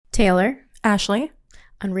Taylor. Ashley.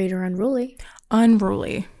 Unread or Unruly.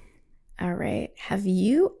 Unruly. All right. Have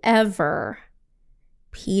you ever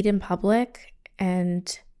peed in public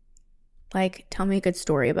and, like, tell me a good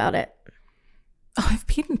story about it? Oh, I've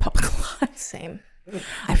peed in public a lot. Same.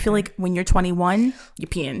 I feel like when you're 21, you're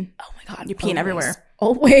peeing. Oh my God. You're peeing everywhere.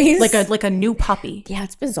 Always. Like a new puppy. Yeah,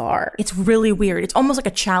 it's bizarre. It's really weird. It's almost like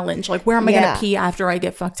a challenge. Like, where am I going to pee after I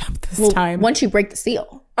get fucked up this time? Once you break the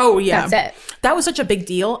seal. Oh, yeah. That's it. That was such a big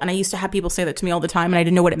deal. And I used to have people say that to me all the time. And I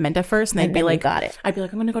didn't know what it meant at first. And they'd be like, got it. I'd be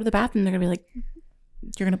like, I'm going to go to the bathroom. They're going to be like,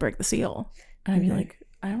 you're going to break the seal. And I'd be like,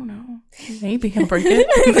 I don't know. Maybe I'll break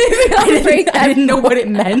it. I didn't know what it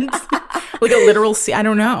meant. Like a literal seal. I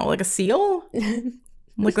don't know. Like a seal?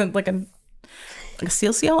 Like a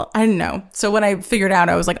seal? I didn't know. So when I figured out,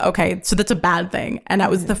 I was like, okay, so that's a bad thing. And that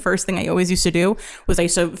was the first thing I always used to do was I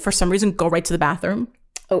used to, for some reason, go right to the bathroom.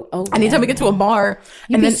 Oh. Anytime we get to a bar.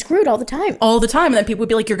 You'd be screwed all the time. All the time. And then people would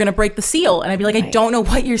be like, you're going to break the seal. And I'd be like, I don't know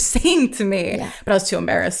what you're saying to me. Yeah. But I was too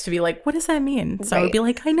embarrassed to be like, what does that mean? So I would be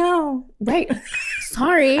like, I know. Right.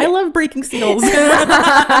 Sorry. I love breaking seals. So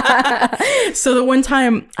the one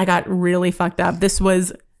time I got really fucked up, this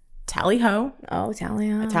was Tally Ho. Oh, Tally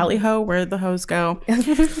Ho. Tally Ho, where the hoes go.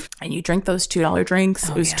 And you drink those $2 drinks.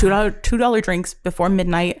 It was $2 drinks before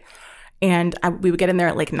midnight. And we would get in there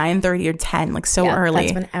at like 9:30 or 10, like so early.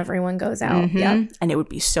 That's when everyone goes out. Yep. And it would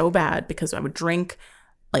be so bad because I would drink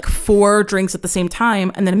like 4 drinks at the same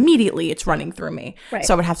time. And then immediately it's running through me. Right.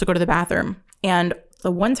 So I would have to go to the bathroom. And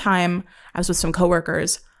the one time I was with some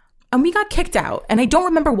coworkers and we got kicked out. And I don't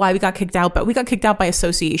remember why we got kicked out, but we got kicked out by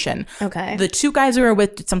association. Okay. The 2 guys we were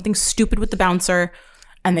with did something stupid with the bouncer.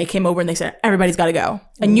 And they came over and they said, everybody's got to go.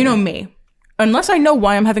 And you know me. Unless I know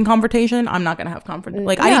why I'm having confrontation, I'm not going to have confrontation.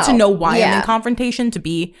 Like, I need to know why I'm in confrontation to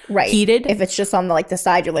be heated. If it's just on the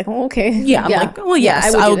side, you're like, oh, okay. Yeah, I'm like, well, yes,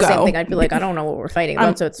 I would I'll do the go. same thing. I'd be like, I don't know what we're fighting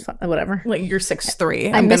about, so it's fun, whatever. Like, you're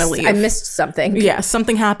 6'3". I'm going to leave. I missed something. Yeah,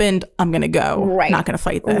 something happened. I'm going to go. Right. Not going to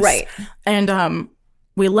fight this. Right. And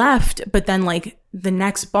we left, but then, like, the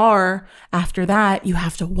next bar after that, you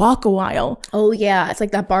have to walk a while. Oh, yeah. It's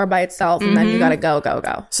like that bar by itself, and then you got to go.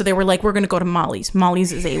 So they were like, we're going to go to Molly's.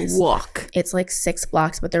 Molly's is a walk. It's like 6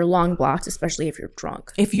 blocks, but they're long blocks, especially if you're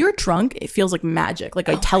drunk. If you're drunk, it feels like magic. Like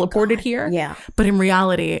I teleported here. Yeah. But in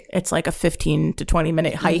reality, it's like a 15 to 20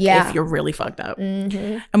 minute hike if you're really fucked up.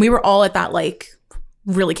 Mm-hmm. And we were all at that, like,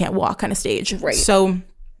 really can't walk kind of stage. Right. So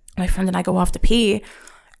my friend and I go off to pee.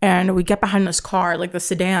 And we get behind this car, like the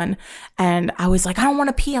sedan. And I was like, I don't want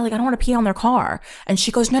to pee. I don't want to pee on their car. And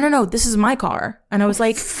she goes, no, this is my car. And I was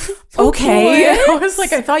like, okay. I was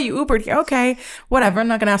like, I thought you Ubered here. Okay, whatever. I'm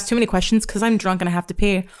not going to ask too many questions because I'm drunk and I have to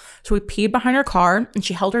pee. So we peed behind her car and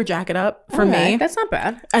she held her jacket up for me. That's not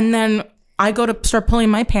bad. And then I go to start pulling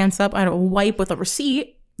my pants up. I had a wipe with a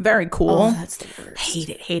receipt. Very cool. Oh, that's the worst. Hate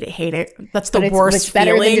it. That's the worst it's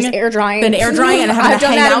better feeling. than just air drying. Than air drying and having I've to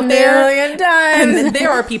done hang that out a there. million times. And then there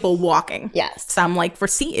are people walking. Yes. So I'm like,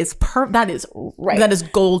 receipt is that is right. That is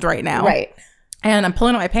gold right now. Right. And I'm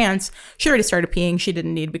pulling out my pants. She already started peeing. She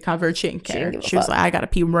didn't need to be covered. She didn't care. She was like, I gotta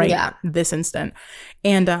pee right this instant.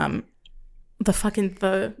 And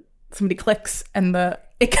somebody clicks and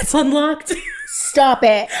it gets unlocked. Stop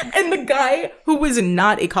it. And the guy who was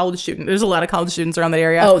not a college student, there's a lot of college students around that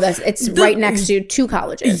area. Oh, it's right next to 2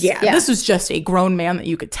 colleges. Yeah, this was just a grown man that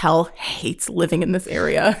you could tell hates living in this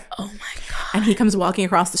area. Oh my God. And he comes walking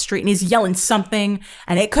across the street and he's yelling something,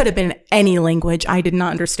 and it could have been any language. I did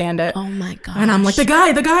not understand it. Oh my God. And I'm like, the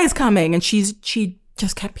guy's coming. And she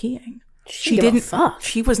just kept peeing. She didn't fuck.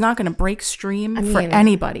 She was not going to break stream for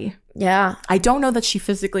anybody. Yeah. I don't know that she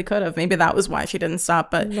physically could have. Maybe that was why she didn't stop,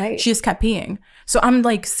 but she just kept peeing. So I'm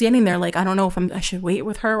like standing there like, I don't know if I should wait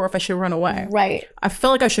with her or if I should run away. Right. I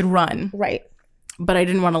felt like I should run. Right. But I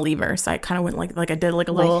didn't want to leave her. So I kind of went like I did like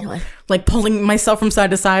a little, like pulling myself from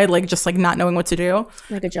side to side, like just like not knowing what to do.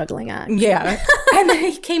 Like a juggling act. Yeah. And then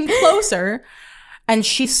he came closer and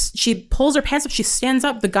she pulls her pants up. She stands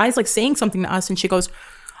up. The guy's like saying something to us and she goes,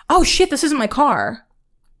 oh shit, this isn't my car.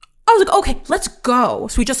 I was like, okay, let's go.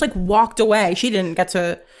 So we just like walked away. She didn't get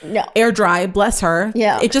to air dry, bless her.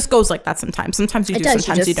 Yeah. It just goes like that sometimes. Sometimes you do,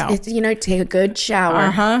 sometimes you don't. Take a good shower.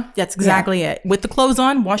 Uh-huh. That's exactly it. With the clothes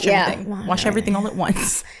on, wash everything. Wash everything all at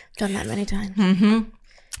once. Done that many times. Mm-hmm.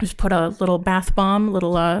 Just put a little bath bomb,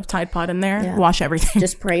 little Tide Pod in there. Yeah. Wash everything.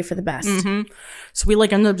 Just pray for the best. Mm-hmm. So we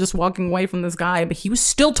like ended up just walking away from this guy, but he was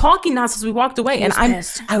still talking to us as we walked away. And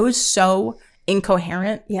I was so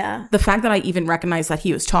incoherent. Yeah. The fact that I even recognized that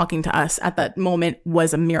he was talking to us at that moment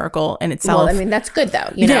was a miracle in itself. Well, I mean, that's good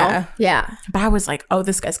though, you know? Yeah. But I was like, oh,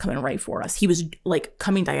 this guy's coming right for us. He was like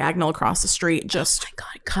coming diagonal across the street, just oh my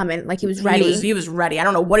God, coming like he was ready. He was ready. I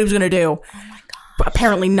don't know what he was gonna do. Oh my God.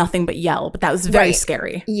 apparently nothing but yell, but that was very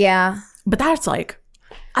scary. Yeah. But that's like,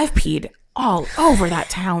 I've peed all over that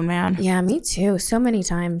town, man. Yeah, me too. So many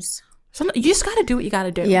times. You just got to do what you got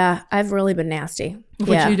to do. Yeah, I've really been nasty.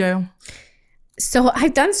 What'd you do? So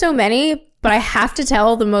I've done so many, but I have to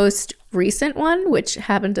tell the most recent one, which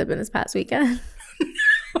happened to have been this past weekend.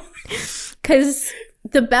 Because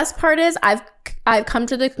the best part is I've come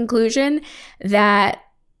to the conclusion that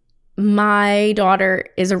my daughter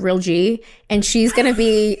is a real G, and she's going to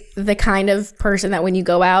be the kind of person that when you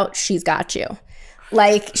go out, she's got you.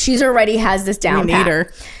 Like, she's already has this down pat. We need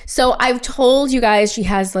her. So I've told you guys she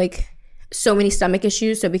has like so many stomach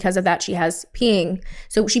issues. So because of that, she has peeing.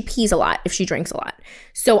 So she pees a lot if she drinks a lot.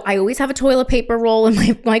 So I always have a toilet paper roll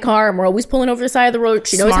in my car, and we're always pulling over the side of the road.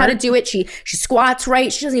 She knows how to do it. She squats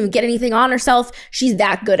right. She doesn't even get anything on herself. She's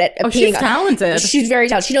that good at peeing. She's talented. She's very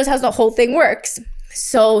talented. She knows how the whole thing works.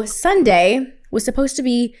 So Sunday was supposed to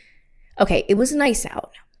be, okay, it was nice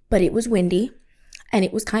out, but it was windy and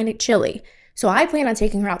it was kind of chilly. So I planned on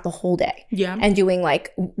taking her out the whole day. Yeah. And doing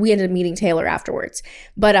like, we ended up meeting Taylor afterwards.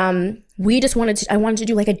 But I wanted to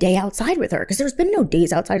do like a day outside with her because there's been no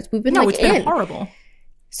days outside. We've been it's been horrible.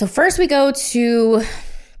 So first we go to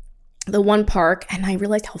the one park, and I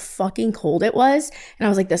realized how fucking cold it was. And I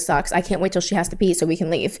was like, this sucks. I can't wait till she has to pee so we can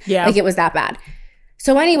leave. Yeah. Like, it was that bad.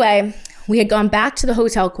 So anyway, we had gone back to the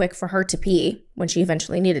hotel quick for her to pee when she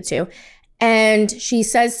eventually needed to. And she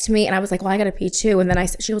says to me, and I was like, well, I got to pee too. And then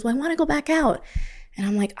she goes, well, I want to go back out. And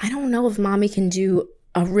I'm like, I don't know if mommy can do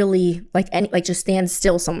a really, just stand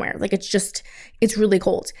still somewhere. Like, it's really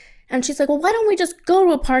cold. And she's like, well, why don't we just go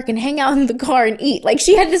to a park and hang out in the car and eat? Like,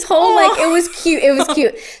 she had this whole, it was cute. It was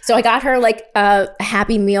cute. So I got her like a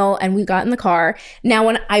Happy Meal, and we got in the car. Now,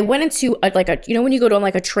 when I went into when you go to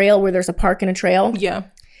like a trail where there's a park and a trail? Yeah.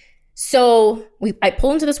 So I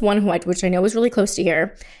pull into this one which I know is really close to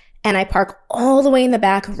here. And I park all the way in the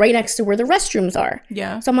back, right next to where the restrooms are.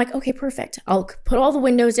 Yeah. So I'm like, okay, perfect. I'll put all the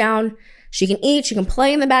windows down. She can eat. She can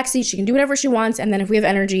play in the backseat. She can do whatever she wants. And then if we have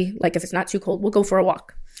energy, like if it's not too cold, we'll go for a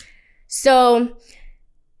walk. So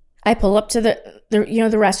I pull up to the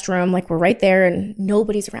restroom. Like, we're right there, and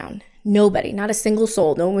nobody's around. Nobody. Not a single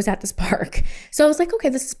soul. No one was at this park. So I was like, okay,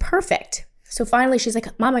 this is perfect. So finally, she's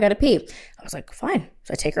like, Mom, I got to pee. I was like, fine.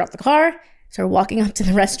 So I take her out the car. So we're walking up to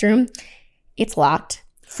the restroom. It's locked.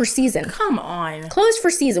 For season. Come on. Closed for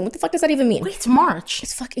season. What the fuck does that even mean? Wait, it's March.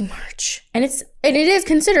 It's fucking March. And it is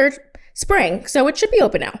considered spring, so it should be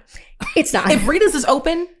open now. It's not. If Rita's is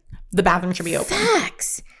open, the bathroom should be open.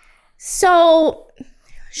 Facts. So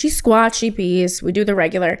she squats, she pees, we do the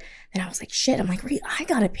regular. Then I was like, shit. I'm like, Rita, I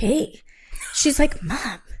gotta pee. She's like,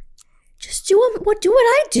 Mom, just do what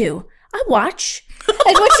I do. I watch.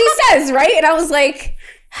 Like what she says, right? And I was like,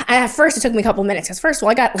 at first it took me a couple minutes, because first of all,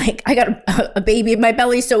 I got a baby in my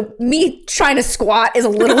belly, so me trying to squat is a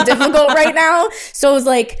little difficult right now. So I was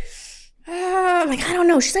like, I'm like, I don't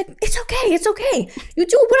know. She's like, it's okay. You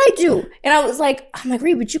do what I do. And I was like, I'm like,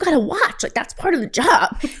 Reed, but you gotta watch. Like, that's part of the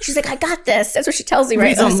job. She's like, I got this. That's what she tells me,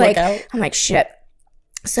 right? I was like, I'm like, shit.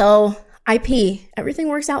 So I pee. Everything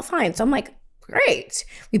works out fine. So I'm like, great.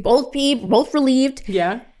 We both pee. We're both relieved.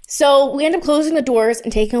 Yeah. So we end up closing the doors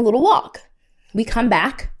and taking a little walk. We come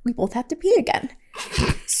back. We both have to pee again.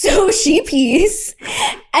 So she pees.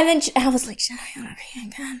 And then I was like, should I pee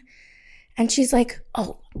again? And she's like,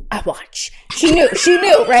 oh, I watch. She knew,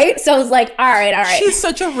 right? So I was like, all right. She's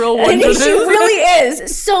such a real one. And she really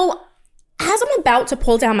is. So as I'm about to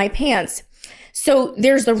pull down my pants, so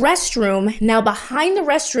there's the restroom. Now behind the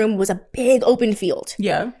restroom was a big open field.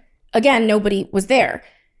 Yeah. Again, nobody was there.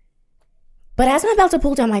 But as I'm about to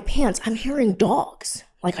pull down my pants, I'm hearing dogs.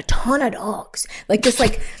 Like a ton of dogs. Like just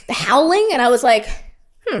like the howling. And I was like,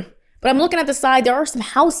 But I'm looking at the side. There are some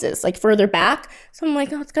houses like further back. So I'm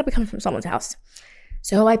like, oh, it's got to be coming from someone's house.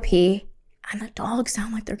 So I pee. And the dogs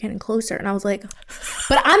sound like they're getting closer. And I was like,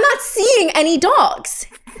 but I'm not seeing any dogs.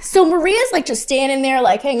 So Maria's like just standing there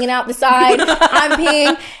like hanging out the side. I'm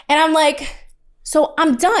peeing. And I'm like, so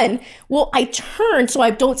I'm done. Well, I turn so I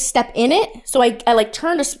don't step in it. So I like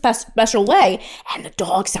turned a special way, and the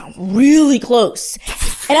dogs sound really close.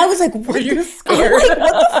 And I was like, what? Were you scared? Like,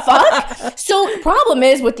 what the fuck? So the problem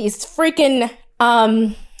is with these freaking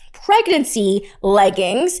pregnancy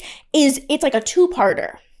leggings is it's like a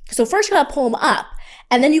two-parter. So first you gotta pull them up,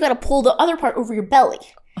 and then you gotta pull the other part over your belly.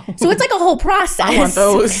 So it's like a whole process. I want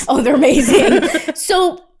those. Oh, they're amazing.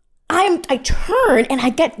 So I turn and I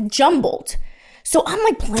get jumbled. So I'm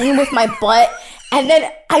like playing with my butt, and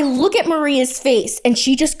then I look at Maria's face and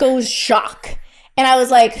she just goes shock. And I was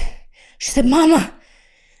like, she said, Mama.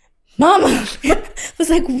 I was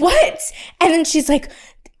like, what? And then she's like,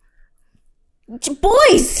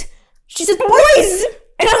 boys, She says, boys.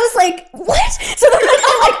 And I was like, what? So then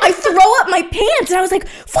I throw up my pants and I was like,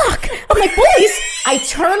 fuck. I'm like, boys. I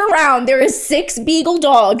turn around. There is 6 beagle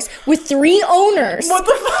dogs with 3 owners. What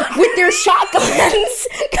the fuck? With their shotguns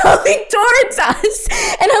coming towards us.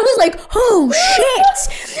 And I was like, oh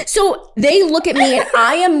shit. So they look at me and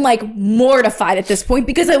I am like mortified at this point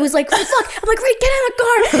because I was like, fuck. I'm like, Ray, get in the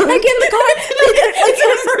car. I get in the car.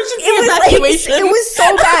 It was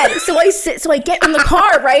so bad. So I get in the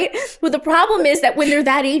car, right? But the problem is that when they're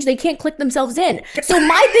that age, they can't click themselves in. So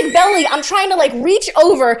my big belly, I'm trying to like reach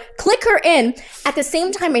over, click her in. At the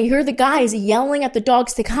same time, I hear the guys yelling at the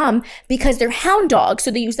dogs to come because they're hound dogs,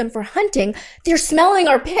 so they use them for hunting. They're smelling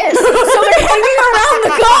our piss, so they're hanging around the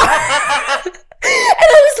car. And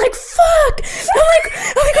I was like, fuck. I'm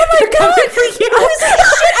like, oh my God. I was like, shit,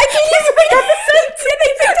 I can't even pick up the scent.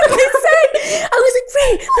 They picked up my scent. I was like,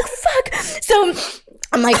 Ray, like, fuck. So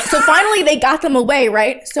I'm like, so finally they got them away,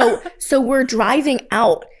 right? So we're driving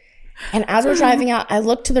out. And as we're driving out, I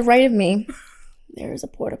look to the right of me. There's a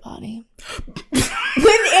porta potty.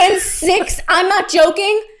 Within 6, I'm not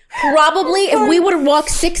joking, probably if we would have walked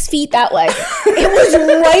 6 feet that way, it was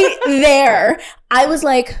right there. I was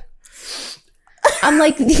like, I'm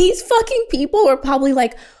like, these fucking people are probably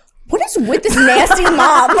like, what is with this nasty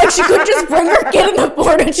mom? Like, she could just bring her kid in the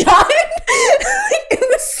porta john. It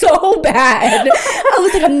was so bad. I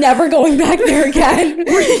was like, I'm never going back there again.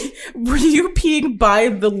 Were you peeing by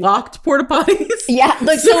the locked porta potties? Yeah,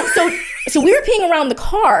 like so we were peeing around the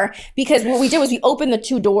car because what we did was we opened the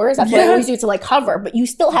 2 doors. That's what I always do to like cover, but you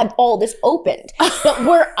still had all this opened.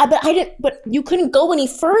 But you couldn't go any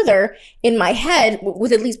further in my head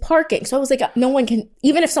with at least parking. So I was like, no one can,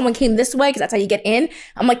 even if someone came this way, because that's how you get in.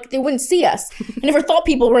 I'm like, they wouldn't see us. I never thought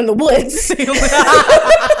people were in the woods.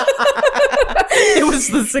 It was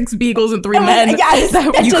the 6 beagles and 3 men yes, that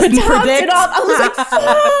you couldn't predict. I was like, fuck.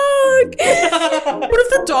 What if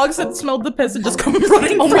the dogs had smelled the piss and just come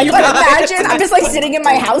running? Oh my God, imagine. I'm just like sitting in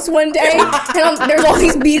my house one day and there's all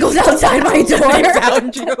these beagles outside my door. They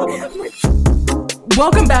found you.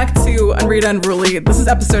 Welcome back to Unread Unruly. This is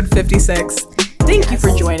episode 56. Thank you for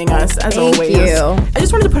joining us, as always. Thank you. I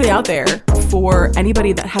just wanted to put it out there for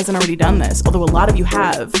anybody that hasn't already done this, although a lot of you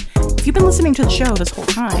have. If you've been listening to the show this whole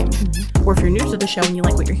time, or if you're new to the show and you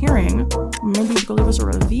like what you're hearing, maybe you should go leave us a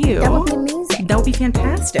review. That would be amazing. That would be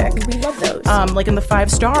fantastic. We love those. Like in the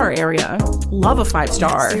 5-star area. Love a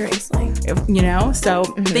 5-star. Seriously. You know? So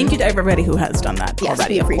thank you to everybody who has done that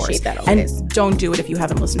already, we of appreciate course. that always. And don't do it if you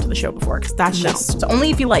haven't listened to the show before, because that's just only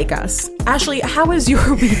if you like us. Ashley, how has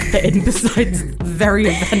your week been besides very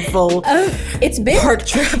eventful it's been park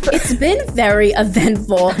trip? It's been very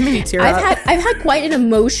eventful. I've had quite an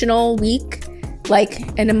emotional week,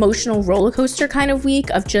 like an emotional roller coaster kind of week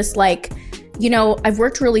of just like, you know, I've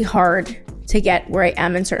worked really hard to get where I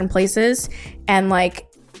am in certain places, and like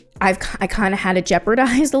I kind of had to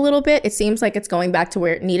jeopardize a little bit. It seems like it's going back to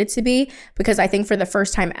where it needed to be, because I think for the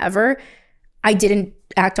first time ever, I didn't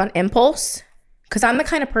act on impulse, because I'm the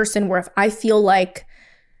kind of person where if I feel like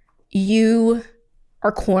you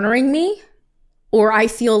are cornering me, or I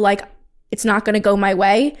feel like it's not going to go my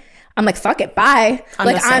way, I'm like, fuck it, bye.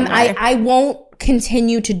 I won't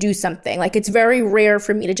continue to do something. Like, it's very rare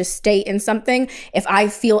for me to just stay in something if I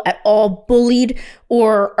feel at all bullied,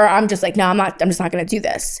 or I'm just like, no, I'm just not going to do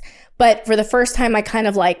this. But for the first time, I kind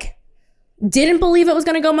of like didn't believe it was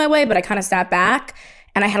going to go my way, but I kind of sat back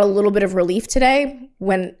and I had a little bit of relief today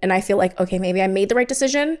and I feel like, okay, maybe I made the right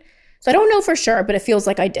decision. So I don't know for sure, but it feels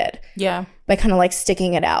like I did. Yeah. By kind of like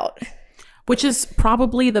sticking it out. Which is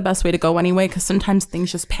probably the best way to go anyway, because sometimes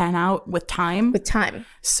things just pan out with time.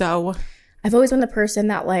 So I've always been the person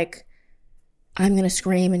that like, I'm going to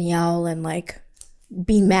scream and yell and like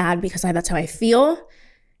be mad because that's how I feel.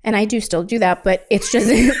 And I do still do that, but it's just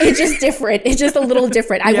different. It's just a little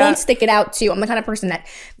different. I won't stick it out too. I'm the kind of person that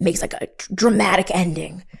makes like a dramatic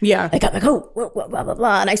ending. Yeah. Like I'm like, oh, blah, blah, blah,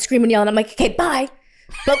 blah. And I scream and yell and I'm like, okay, bye.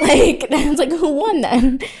 But like, it's like, who won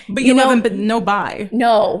then? But you haven't been, no bye.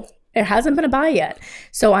 No, there hasn't been a bye yet.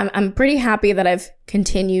 So I'm pretty happy that I've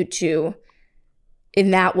continued to,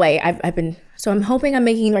 in that way, I've been, so I'm hoping I'm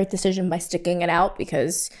making the right decision by sticking it out,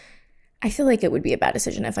 because I feel like it would be a bad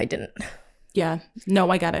decision if I didn't. Yeah. No,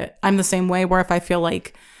 I get it. I'm the same way, where if I feel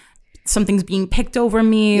like something's being picked over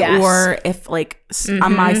me, yes. or if like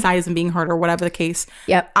on my side isn't being hurt or whatever the case,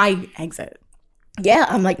 I exit. Yeah.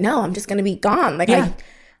 I'm like, no, I'm just going to be gone. Like,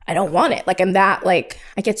 I don't want it. Like, I'm that, like,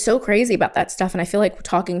 I get so crazy about that stuff. And I feel like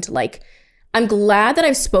talking to like, I'm glad that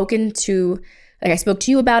I've spoken to, like, I spoke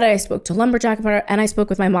to you about it. I spoke to Lumberjack about it, and I spoke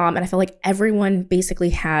with my mom, and I feel like everyone basically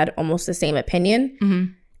had almost the same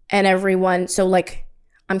opinion. And everyone, so like,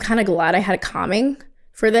 I'm kind of glad I had it calming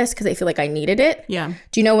for this because I feel like I needed it. Yeah.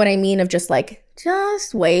 Do you know what I mean? Of just like,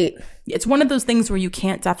 just wait. It's one of those things where you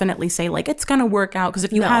can't definitely say like it's gonna work out, because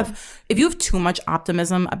if you have too much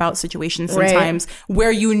optimism about situations sometimes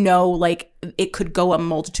where you know like it could go a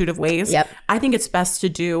multitude of ways. Yep. I think it's best to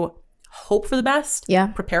do hope for the best. Yeah.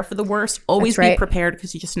 Prepare for the worst. Always be prepared,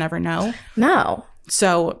 because you just never know. No.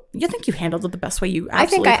 So you think you handled it the best way you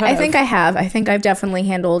absolutely could I think I have. I think I've definitely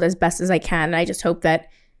handled as best as I can. I just hope that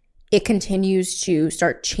it continues to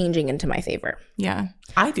start changing into my favor. Yeah,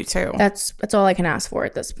 I do too. That's all I can ask for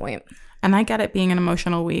at this point. And I get it being an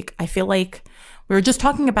emotional week. I feel like we were just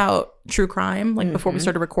talking about true crime like before we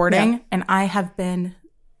started recording, and I have been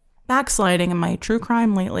backsliding in my true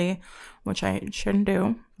crime lately, which I shouldn't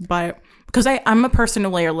do. But because I'm a person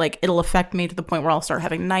where like it'll affect me to the point where I'll start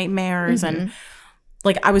having nightmares and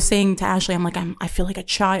like I was saying to Ashley, I'm like, I feel like a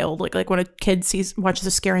child. Like when a kid watches a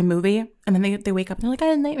scary movie and then they wake up and they're like, I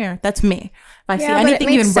had a nightmare. That's me. If I see anything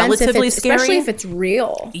even relatively scary. Especially if it's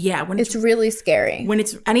real. Yeah. When it's really scary. When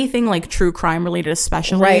it's anything like true crime related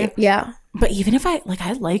especially. Right. Yeah. But even if I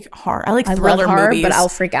like horror. I like I thriller love horror, movies. but I'll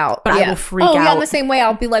freak out. But I will freak out. Oh, yeah, in the same way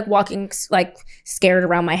I'll be like walking like scared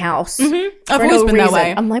around my house. I've always been that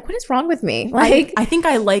way. I'm like, what is wrong with me? Like I think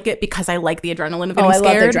I like it because I like the adrenaline of getting I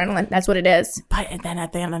scared. love the adrenaline. That's what it is. But then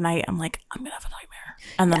at the end of the night, I'm like, I'm going to have a nightmare.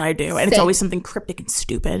 And then I do. And it's always something cryptic and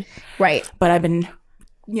stupid. Right. But I've been,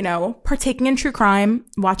 partaking in true crime,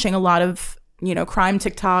 watching a lot of, crime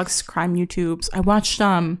TikToks, crime YouTubes. I watched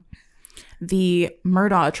the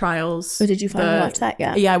Murdaugh trials. Oh, did you finally watch that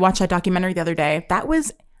yet? Yeah, I watched that documentary the other day. That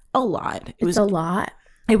was a lot. It was a lot.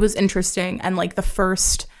 It was interesting. And like the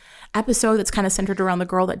first episode that's kind of centered around the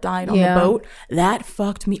girl that died on the boat, that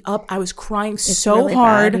fucked me up. I was crying so really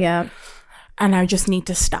hard. Bad. Yeah. And I just need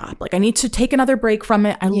to stop. Like I need to take another break from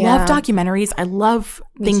it. I love documentaries. I love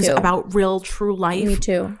things about real, true life. Me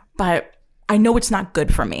too. But I know it's not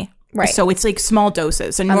good for me. Right. So it's like small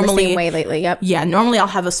doses. And normally, the same way lately. Yep. Yeah. Normally I'll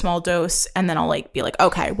have a small dose and then I'll like be like,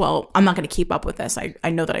 okay, well, I'm not going to keep up with this. I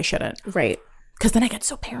know that I shouldn't. Right. Because then I get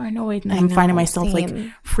so paranoid and I'm finding myself like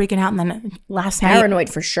freaking out. And then last night. Paranoid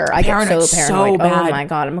for sure. I get so paranoid. So bad. Oh my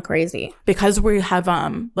God. I'm crazy. Because we have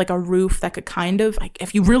like a roof that could kind of, like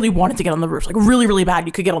if you really wanted to get on the roof, like really, really bad,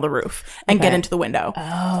 you could get on the roof and get into the window.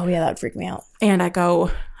 Oh yeah. That would freak me out. And I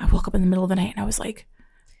woke up in the middle of the night and I was like,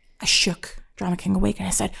 I shook Drama King awake and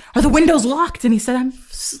I said, are the windows locked? And he said, I'm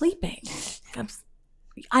sleeping.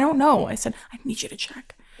 I don't know. I said, I need you to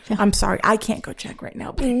check. Yeah. I'm sorry. I can't go check right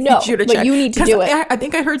now. But I need you to check. You need to do it. I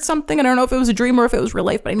think I heard something and I don't know if it was a dream or if it was real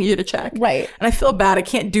life, but I need you to check. Right. And I feel bad. I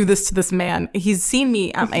can't do this to this man. He's seen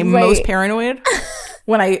me at my most paranoid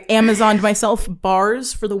when I Amazoned myself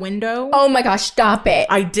bars for the window. Oh my gosh. Stop it.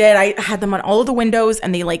 I did. I had them on all of the windows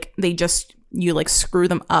and you like screw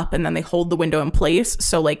them up and then they hold the window in place.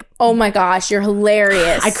 So like, oh my gosh, you're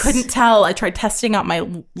hilarious. I couldn't tell. I tried testing out my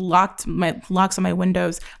locks on my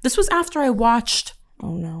windows. This was after I watched,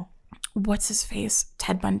 oh no, what's his face?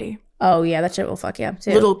 Ted Bundy. Oh yeah, that shit will fuck you up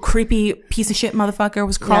too. Little creepy piece of shit motherfucker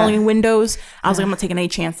was crawling in windows. I was like, I'm not taking any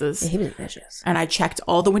chances. Yeah, he was vicious. And I checked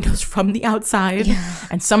all the windows from the outside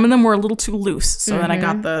and some of them were a little too loose. So then I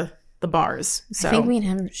got the bars. So I think me and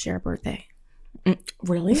him share a birthday.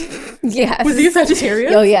 Really? Yeah. Was he a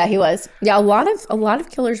Sagittarius? Oh yeah, he was. Yeah, a lot of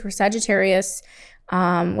killers were Sagittarius.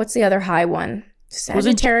 What's the other high one?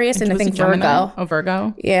 Sagittarius and I think Virgo. Oh,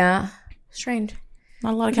 Virgo. Yeah. Strange.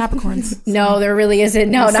 Not a lot of Capricorns. No, there really isn't.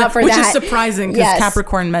 No, not for which that. Which is surprising because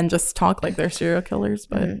Capricorn men just talk like they're serial killers,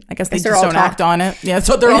 but I guess they just don't act on it. Yeah,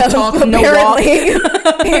 so they're all talk, no walk.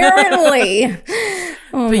 Apparently.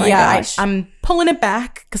 Oh but my gosh. I'm pulling it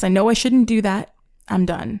back because I know I shouldn't do that. I'm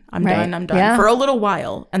done. I'm done for a little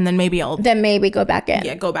while, and then maybe I'll go back in.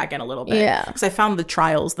 Yeah, go back in a little bit. Yeah, because I found the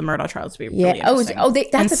Murdaugh trials to be really interesting.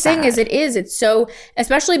 That's the thing is it's so,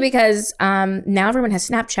 especially because now everyone has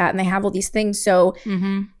Snapchat and they have all these things, so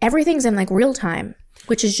everything's in like real time,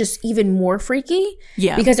 which is just even more freaky.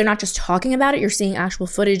 Yeah, because they're not just talking about it; you're seeing actual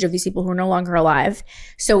footage of these people who are no longer alive.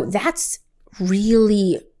 So that's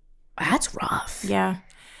rough. Yeah,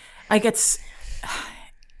 like it's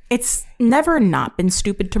never not been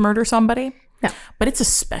stupid to murder somebody. No. But it's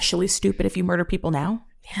especially stupid if you murder people now.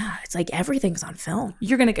 Yeah, it's like everything's on film.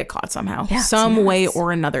 You're going to get caught somehow. Yeah, some way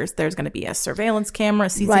or another. There's going to be a surveillance camera,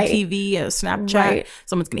 CCTV, a Snapchat. Right.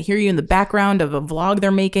 Someone's going to hear you in the background of a vlog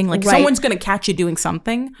they're making. Like someone's going to catch you doing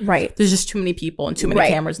something. Right. There's just too many people and too many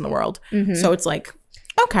cameras in the world. Mm-hmm. So it's like,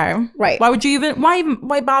 okay. Right. Why would you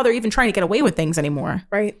why bother even trying to get away with things anymore?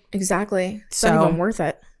 Right. Exactly. It's not even worth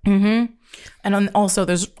it. Mm-hmm. And also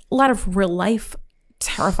there's a lot of real life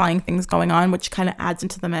terrifying things going on, which kind of adds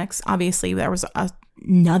into the mix. Obviously there was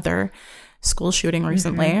another school shooting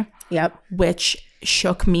recently, Yep. which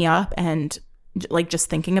shook me up, and like just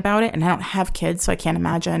thinking about it. And I don't have kids, so I can't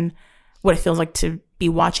imagine what it feels like to be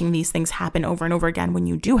watching these things happen over and over again when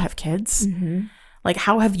you do have kids. Like,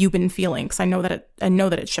 how have you been feeling? Because I know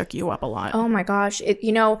that it shook you up a lot. Oh my gosh.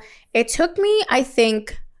 It took me, I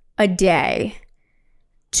think, a day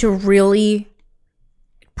to really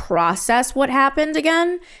process what happened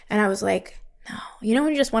again. And I was like, no. You know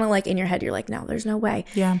when you just want to, like, in your head, you're like, no, there's no way.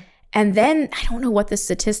 Yeah. And then I don't know what the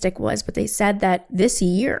statistic was, but they said that this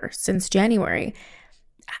year, since January,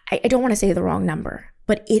 I don't want to say the wrong number,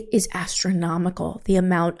 but it is astronomical, the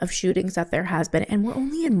amount of shootings that there has been. And we're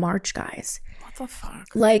only in March, guys. What the fuck?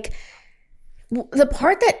 Like, the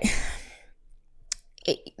part that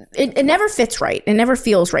it never fits right. It never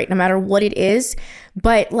feels right, no matter what it is.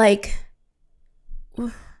 But, like,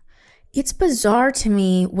 it's bizarre to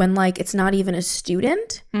me when, like, it's not even a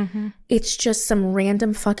student. It's just some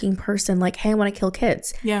random fucking person like, hey, I want to kill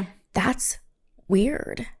kids. Yeah. That's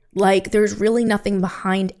weird. Like, there's really nothing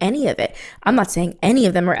behind any of it. I'm not saying any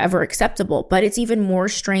of them are ever acceptable, but it's even more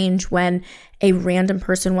strange when a random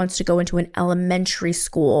person wants to go into an elementary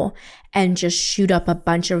school and just shoot up a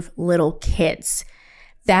bunch of little kids.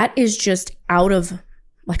 That is just out of,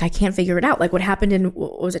 like, I can't figure it out. Like, what happened in,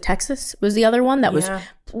 what was it, Texas? Was the other one? That was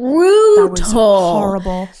brutal. That was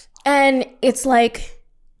horrible. And it's like,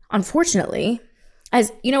 unfortunately,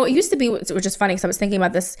 as you know, it used to be, which is funny because I was thinking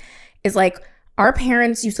about this, is like, our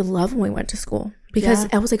parents used to love when we went to school because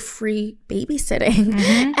that was like free babysitting.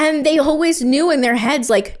 And they always knew in their heads,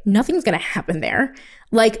 like, nothing's going to happen there.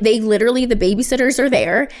 Like, they literally, the babysitters are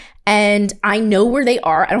there and I know where they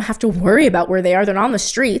are. I don't have to worry about where they are. They're not on the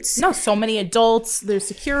streets. No, so many adults, there's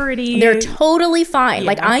security. They're totally fine.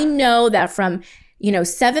 Like, I know that from,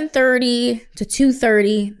 7:30 to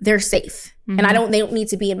 2:30, they're safe. And they don't need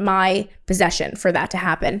to be in my possession for that to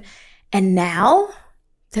happen. And now,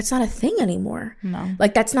 that's not a thing anymore. No.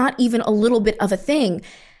 Like, that's not even a little bit of a thing.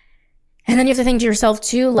 And then you have to think to yourself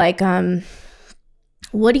too, like,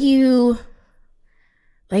 what do you,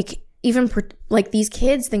 like, even, like, these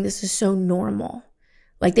kids think this is so normal.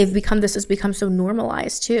 Like, this has become so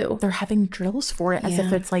normalized too. They're having drills for it as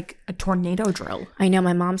if it's like a tornado drill. I know,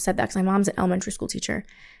 my mom said that because my mom's an elementary school teacher.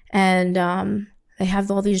 And they have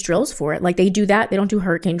all these drills for it. Like, they do that. They don't do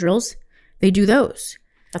hurricane drills. They do those.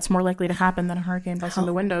 That's more likely to happen than a hurricane busting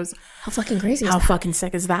the windows. How fucking crazy is that? How fucking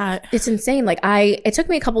sick is that? It's insane. Like, it took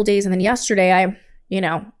me a couple days, and then yesterday I,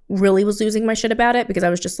 really was losing my shit about it because I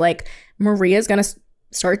was just like, Maria's gonna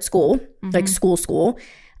start school, like school,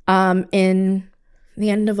 in the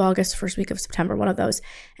end of August, first week of September, one of those.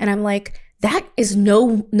 And I'm like, that is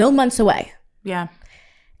no months away. Yeah.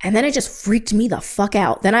 And then it just freaked me the fuck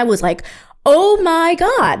out. Then I was like, oh my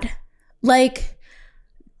God, like,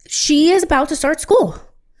 she is about to start school.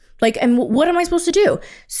 Like, and what am I supposed to do?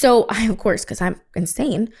 So I, of course, because I'm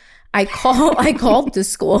insane, I called the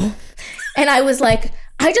school and I was like,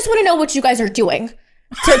 I just want to know what you guys are doing.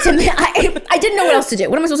 I didn't know what else to do.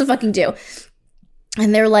 What am I supposed to fucking do?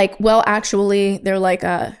 And they're like, well, actually, they're like,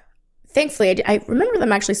 thankfully, I remember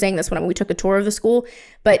them actually saying this when we took a tour of the school,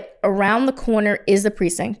 but around the corner is the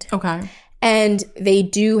precinct. Okay. And they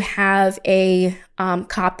do have a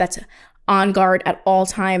cop that's on guard at all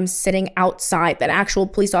times, sitting outside. That actual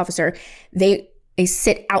police officer, they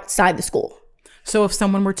sit outside the school. So if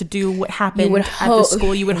someone were to do what happened at the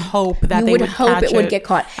school, you would hope that they would catch it would get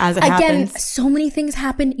caught. As it Again, happens. so many things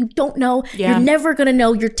happen. You don't know. Yeah. You're never going to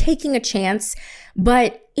know. You're taking a chance.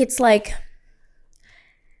 But it's like,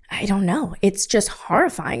 I don't know. It's just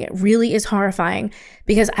horrifying. It really is horrifying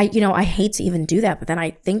because I hate to even do that. But then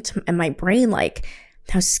I think in my brain, like,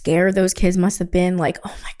 how scared those kids must have been. Like,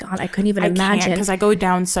 oh my God, I couldn't even imagine. Because I go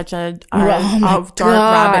down such a dark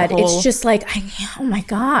rabbit hole. It's just like, oh my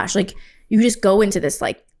gosh. Like, you just go into this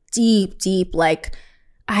like deep, like,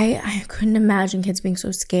 I couldn't imagine kids being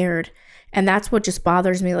so scared. And that's what just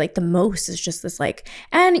bothers me like the most is just this like,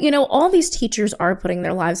 and all these teachers are putting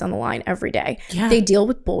their lives on the line every day. Yeah. They deal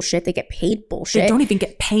with bullshit. They get paid bullshit. They don't even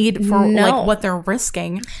get paid for like what they're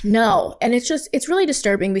risking. No. And it's really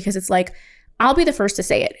disturbing because it's like, I'll be the first to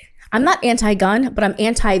say it. I'm not anti-gun, but I'm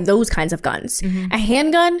anti those kinds of guns. A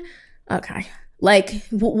handgun, okay. Like,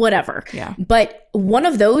 whatever. Yeah. But one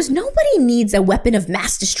of those, nobody needs a weapon of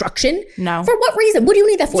mass destruction. No. For what reason? What do you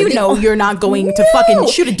need that for? You're not going to fucking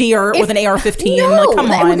shoot a deer with an AR-15. No, like, come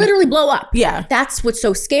on. It would literally blow up. Yeah. That's what's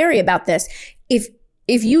so scary about this. If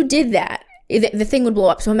you did that, the thing would blow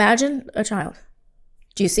up. So imagine a child.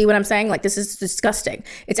 Do you see what I'm saying? Like, this is disgusting.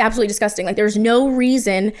 It's absolutely disgusting. Like, there's no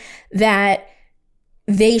reason that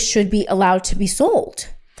they should be allowed to be sold.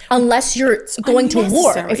 Unless you're going to war.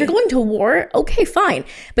 unnecessary. If you're going to war, okay, fine.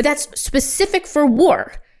 But that's specific for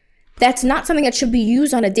war. That's not something that should be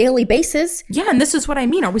used on a daily basis. Yeah, and this is what I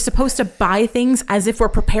mean. Are we supposed to buy things as if we're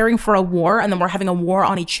preparing for a war and then we're having a war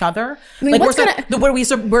on each other? I mean, we're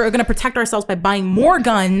going to protect ourselves by buying more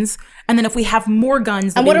guns, and then if we have more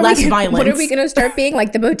guns, there'll be less violence. What are we going to start being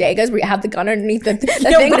like the bodegas where you have the gun underneath the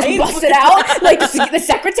thing, right? just bust it out? Like the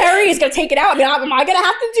secretary is going to take it out. I mean, am I going to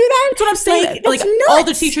have to do that? That's what I'm saying. Like nuts. all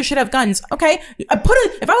the teachers should have guns. Okay, if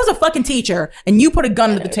I was a fucking teacher and you put a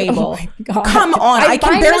gun to the table, God. come on, I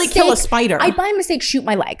can barely kill a spider. I'd by mistake shoot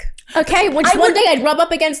my leg. Okay, one day I'd rub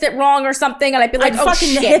up against it wrong or something, and I'd be like, I'd oh fucking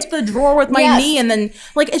shit. hit the drawer with my knee, and then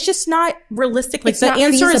like it's just not realistic. Like It's the not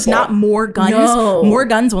answer is feasible. not more guns. No. More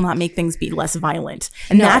guns will not make things be less violent,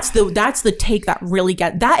 and No. that's the take that really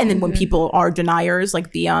get that. And then when people are deniers,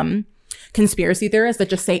 like the conspiracy theorists that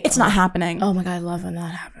just say it's not happening. Oh my God, I love when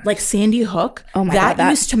that happens. Like Sandy Hook. Oh my that God,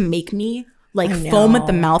 used to make me like foam at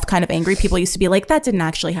the mouth, kind of angry. People used to be like, that didn't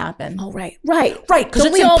actually happen. Oh, right. Because Don't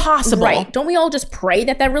it's we all- impossible. Right. Don't we all just pray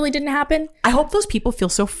that really didn't happen? I hope those people feel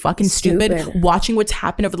so fucking stupid Stupid. watching what's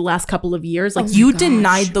happened over the last couple of years. Like my you gosh.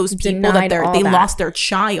 denied those people Denied that all they that. lost their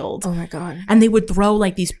child. Oh my God. And they would throw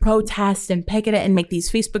like these protests and picket it and make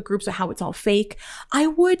these Facebook groups of how it's all fake. I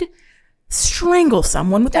would strangle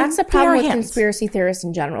someone with That's the their problem with hands. conspiracy theorists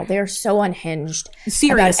in general. They are so unhinged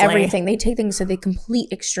Seriously. about everything. They take things to the complete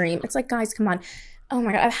extreme. It's like, guys, come on. Oh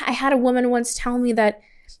my God. I had a woman once tell me that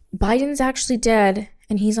Biden's actually dead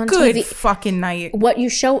and he's on Good TV. fucking night. What you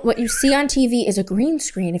see on TV is a green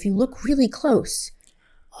screen if you look really close.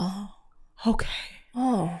 Okay.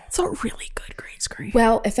 Oh. It's a really good green screen.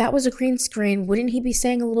 Well, if that was a green screen, wouldn't he be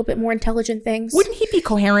saying a little bit more intelligent things? Wouldn't he be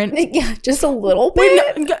coherent? Yeah, just a little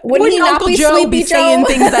bit. Wouldn't he not Uncle be Joe Sleepy be Joe? saying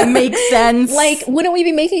things that make sense? Like, wouldn't we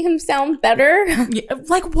be making him sound better? Yeah,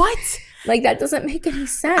 like what? Like, that doesn't make any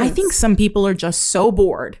sense. I think some people are just so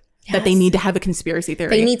bored that they Yes. need to have a conspiracy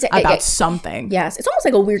theory They need to- about something. Yes, it's almost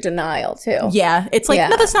like a weird denial, too. Yeah, it's like, Yeah.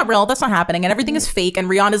 no, that's not real. That's not happening. And everything is fake. And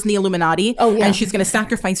Rihanna's in the Illuminati. Oh, yeah. And she's going to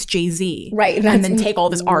sacrifice Jay-Z. Right, And then take all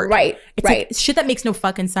this art. right, It's right. like shit that makes no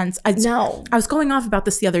fucking sense. No. I was going off about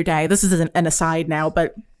this the other day. This is an aside now,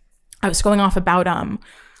 but I was going off about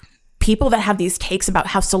people that have these takes about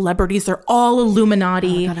how celebrities are all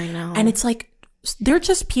Illuminati. Oh, God, I know. And it's like, they're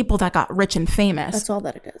just people that got rich and famous. That's all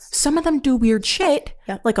that it is. Some of them do weird shit,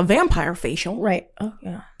 Yep. like a vampire facial. Right. Oh,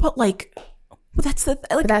 yeah. But like, that's the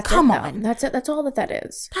like. That's come it, on, though. That's it. That's all that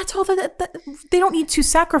is. that's all that they don't need to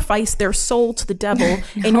sacrifice their soul to the devil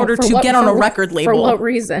in order For to what- get on for a what- record label. For what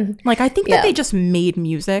reason? Like, I think Yeah. that they just made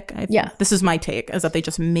music. Yeah. This is my take, is that they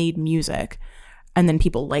just made music, and then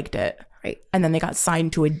people liked it, Right. and then they got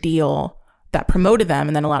signed to a deal that promoted them,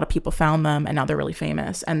 and then a lot of people found them, and now they're really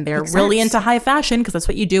famous, and they're Makes really sense. into high fashion because that's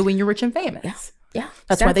what you do when you're rich and famous. Yeah.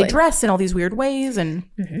 That's why they exactly. dress in all these weird ways, and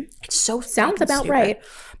it's so Sounds fucking about stupid. right.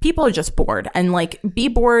 People are just bored, and like be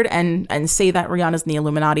bored and say that Rihanna's in the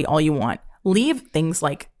Illuminati all you want. Leave things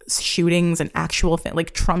like shootings and actual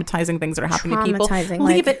like traumatizing things that are happening to people. Traumatizing,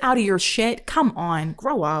 Leave like- it out of your shit. Come on,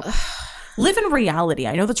 grow up. Live in reality.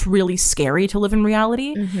 I know that's really scary to live in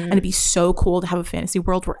reality, and it'd be so cool to have a fantasy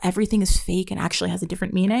world where everything is fake and actually has a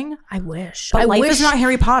different meaning. I wish. But I life wish, is not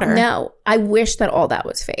Harry Potter. No, I wish that all that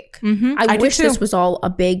was fake. I I do wish too. this was all a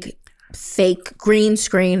big fake green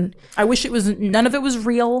screen. I wish it was none of it was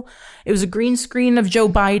real. It was a green screen of Joe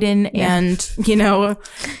Biden, and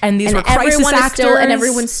and these were crisis Everyone is actors, still and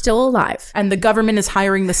everyone's still alive. and the government is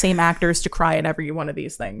hiring the same actors to cry at every one of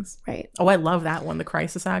these things. Right. Oh, I love that one, the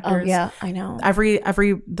crisis actors. Oh yeah, I know. Every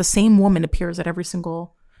the same woman appears at every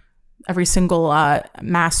single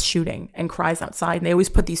mass shooting and cries outside, and they always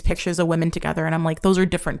put these pictures of women together, and I'm like, those are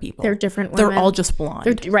different people. They're different They're women. all just blonde.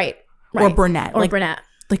 They're right. or brunette. Or like, brunette.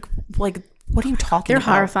 Like what are you talking They're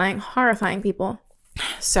about? horrifying people.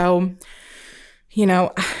 So,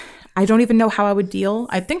 I don't even know how I would deal.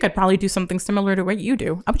 I think I'd probably do something similar to what you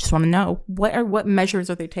do. I would just want to know what measures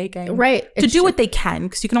are they taking, Right. to It's do what they can,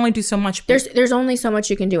 because you can only do so much. There's only so much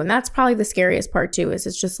you can do, and that's probably the scariest part too. Is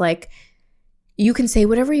it's just like you can say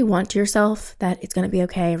whatever you want to yourself that it's gonna be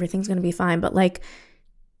okay, everything's gonna be fine, but like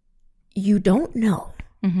you don't know.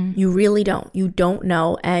 Mm-hmm. You really don't. You don't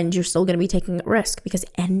know, and you're still going to be taking a risk because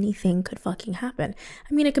anything could fucking happen.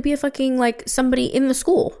 I mean, it could be a fucking like somebody in the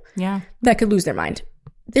school Yeah, that could lose their mind.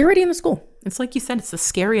 They're already in the school. it's like you said. It's the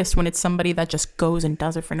scariest when it's somebody that just goes and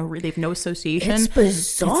does it for no reason. They have no association. It's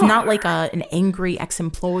bizarre. It's not like an angry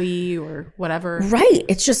ex-employee or whatever. Right.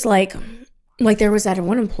 It's just like there was that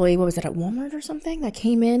one employee, what was it, at Walmart or something, that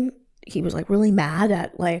came in. He was like really mad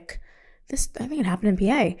at like this. I think it happened in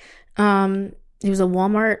PA. It was a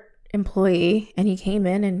Walmart employee, and he came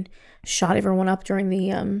in and shot everyone up during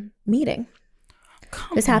the meeting.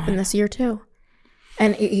 This happened this year too.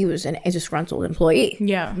 And he was a disgruntled employee.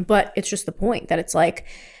 Yeah. But it's just the point that it's like,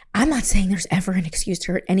 I'm not saying there's ever an excuse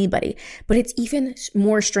to hurt anybody, but it's even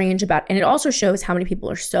more strange and it also shows how many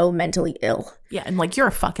people are so mentally ill. Yeah, and like, you're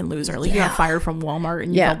a fucking loser. Like, you got fired from Walmart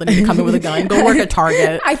and you felt the need to come in with a gun. Go work at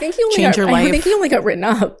Target. I think he only got written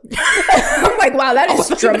up. I'm like, wow, that is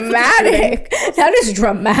dramatic. That is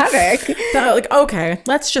dramatic. Like, okay,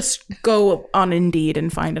 let's just go on Indeed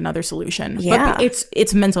and find another solution. Yeah. But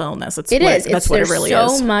it's mental illness. That's what it really is.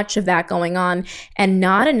 There's so much of that going on, and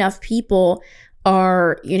not enough people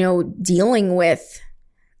are, dealing with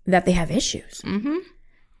that they have issues. Mm-hmm.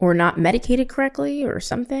 Or not medicated correctly or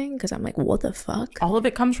something. Because I'm like, what the fuck? All of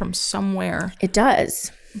it comes from somewhere. It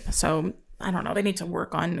does. So, I don't know. They need to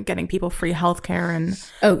work on getting people free healthcare and...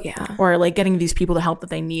 Oh, yeah. Or, like, getting these people the help that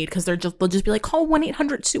they need. Because they'll just be like, call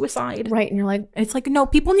 1-800-SUICIDE. Right. And you're like... It's like, no,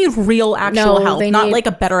 people need real, actual help. Not like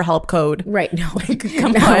a better help code. Right. No. Like,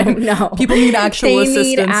 come on. No. People need actual assistance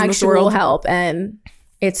They need in this actual world. help. And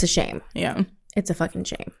it's a shame. Yeah. It's a fucking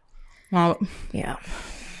shame. Well... Yeah.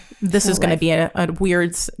 This is going to be a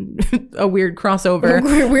weird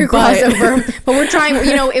crossover. Weird crossover. But we're trying,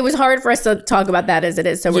 it was hard for us to talk about that as it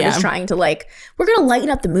is. So we're just trying to we're going to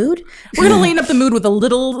lighten up the mood. We're going to lighten up the mood with a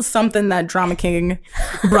little something that Drama King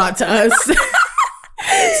brought to us.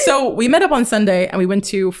 So we met up on Sunday and we went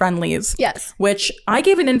to Friendly's. Yes. Which I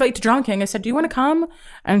gave an invite to Drama King. I said, do you want to come?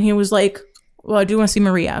 And he was like, well, I do want to see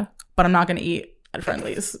Maria, but I'm not going to eat at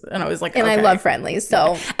Friendly's. And I was like, and okay. I love Friendly's,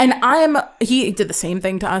 so. And he did the same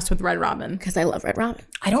thing to us with Red Robin. Because I love Red Robin.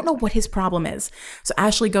 I don't know what his problem is. So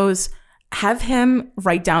Ashley goes, have him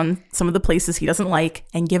write down some of the places he doesn't like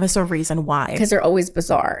and give us a reason why. Because they're always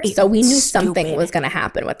bizarre. So we knew something was going to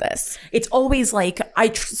happen with this. It's always like,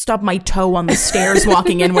 I stubbed my toe on the stairs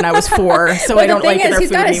walking in when I was 4, so I don't like their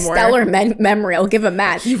food anymore. He's got a stellar memory. I'll give him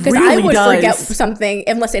that. Because really I would does. forget something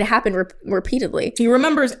unless it happened repeatedly. He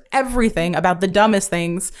remembers everything about the dumbest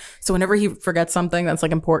things. So whenever he forgets something that's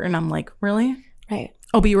like important, I'm like, really? Right.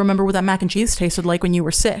 Oh, but you remember what that mac and cheese tasted like when you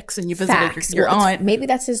were 6 and you visited your aunt. Maybe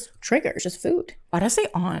that's his trigger, just food. Why did I say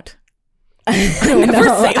aunt? I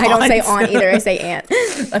don't say aunt either. I say aunt.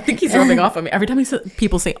 I think he's rubbing off on me. Every time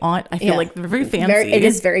people say aunt, I feel like they're very fancy. It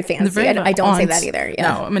is very fancy. I don't say that either.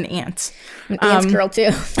 Yeah. No, I'm an aunt. I'm an aunt's girl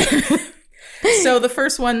too. So the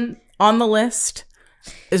first one on the list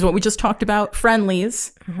is what we just talked about,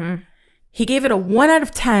 Friendly's. Mm-hmm. He gave it a 1 out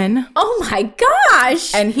of 10. Oh my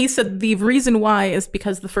gosh. And he said the reason why is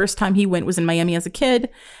because the first time he went was in Miami as a kid.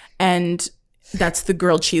 And that's the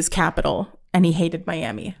grilled cheese capital. And he hated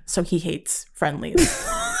Miami. So he hates Friendly's.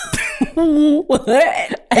 What?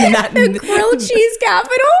 And that, the grilled cheese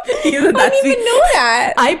capital? I didn't even know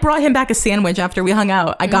that. I brought him back a sandwich after we hung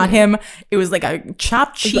out. I got him, it was like a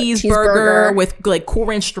chopped cheeseburger with like Cool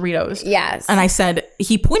Ranch Doritos. Yes. And I said,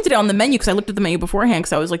 he pointed it on the menu because I looked at the menu beforehand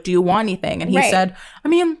because I was like, do you want anything? And he said, I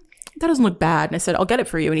mean, that doesn't look bad. And I said, I'll get it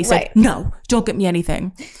for you. And he said, no, don't get me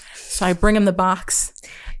anything. So I bring him the box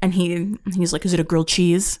and he's like, is it a grilled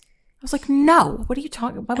cheese? I was like, no. What are you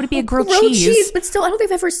talking about? Why would it be a grilled cheese? But still, I don't think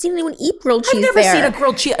I've ever seen anyone eat grilled cheese I've never seen a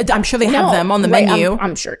grilled cheese. I'm sure they have them on the menu.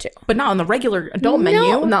 I'm sure too. But not on the regular adult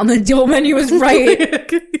menu. Not on the adult menu is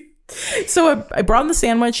right. So I brought him the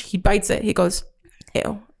sandwich. He bites it. He goes,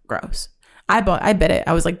 ew, gross. I bit it.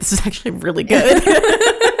 I was like, this is actually really good.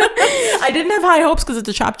 I didn't have high hopes because it's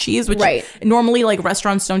a chopped cheese, which normally like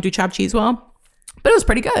restaurants don't do chopped cheese well. But it was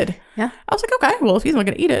pretty good. Yeah. I was like, okay, well, if he's not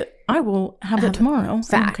going to eat it, I will have it tomorrow.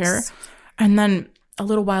 Facts. I don't care. And then a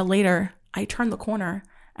little while later, I turn the corner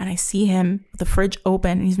and I see him with the fridge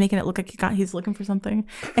open and he's making it look like he's looking for something.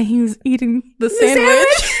 And he's eating the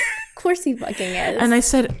sandwich. Of course he fucking is. And I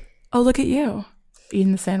said, oh, look at you.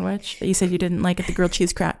 Eating the sandwich that you said you didn't like at the grilled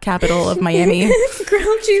cheese capital of Miami.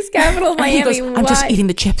 Grilled cheese capital of Miami. He goes, I'm just eating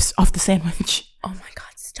the chips off the sandwich. Oh my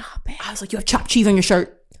God, stop it. I was like, you have chopped cheese on your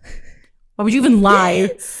shirt. Why would you even lie?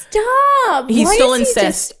 Stop. He still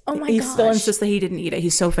insists. Oh my gosh. He still insists that he didn't eat it.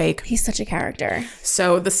 He's so fake. He's such a character.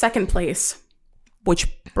 So the second place, which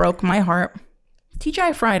broke my heart,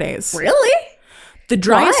 TGI Fridays. Really? The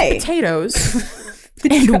driest potatoes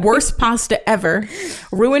and worst pasta ever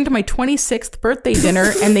ruined my 26th birthday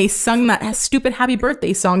dinner, and they sung that stupid happy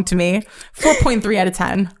birthday song to me. 4.3 out of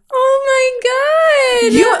 10. Oh my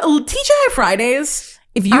God. TGI Fridays.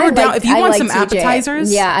 If you want some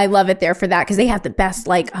appetizers. Yeah, I love it there for that because they have the best,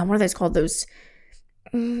 what are those called? Those,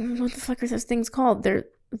 what the fuck are those things called? They're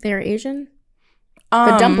Asian?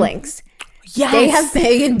 The dumplings. Yes. They have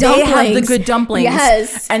bacon dumplings. They have the good dumplings.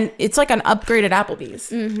 Yes. And it's like an upgraded Applebee's.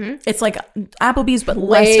 Mm-hmm. It's like Applebee's, but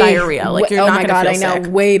less diarrhea. Like, you're not going to feel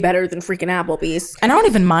sick. Way better than freaking Applebee's. And I don't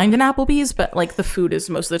even mind an Applebee's, but like the food is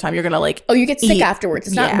most of the time you're going to like you get sick afterwards.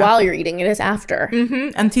 It's not while you're eating. It is after. Mm-hmm.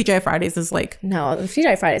 And TGI Fridays is like. No, the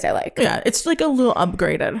TGI Fridays I like. Yeah, it's like a little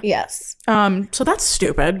upgraded. Yes. So that's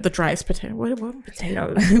stupid. The driest potato. What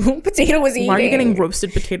potatoes? Potato was eating. Why are you getting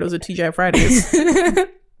roasted potatoes at TGI Fridays?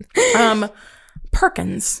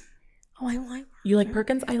 Perkins. Oh, I like. You like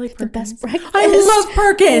Perkins? I like Perkins. The best breakfast. I love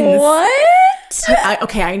Perkins. What?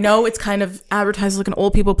 Okay, I know it's kind of advertised like an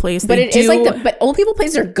old people place, but it is like but old people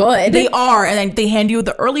places are good. They are, and then they hand you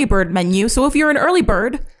the early bird menu. So if you're an early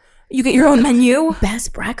bird, you get your own menu.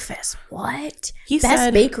 Best breakfast. What? Best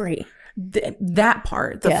said, bakery. That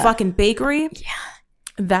part, the fucking bakery. Yeah.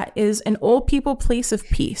 That is an old people place of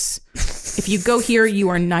peace. If you go here, you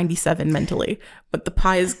are 97 mentally, but the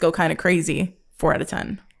pies go kind of crazy. 4 out of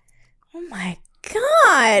 10. Oh my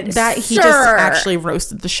God. That he just actually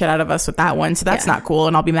roasted the shit out of us with that one. So that's not cool.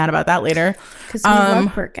 And I'll be mad about that later. Because we love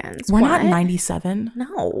Perkins. We're not 97.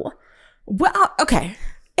 No. Well, okay.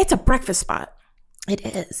 It's a breakfast spot. It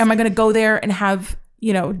is. Am I going to go there and have,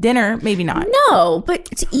 dinner? Maybe not. No, but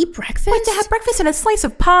to eat breakfast. But to have breakfast and a slice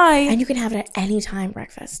of pie. And you can have it at any time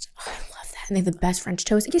breakfast. Oh, I love that. And they have the best French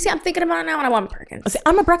toast. You see, I'm thinking about it now and I want Perkins. See,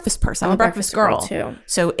 I'm a breakfast person. I'm a breakfast girl too.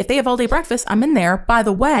 So if they have all day breakfast, I'm in there. By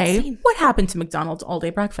the way, what happened to McDonald's all day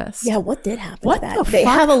breakfast? Yeah, what did happen to that? They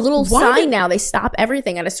have a little sign now. They stop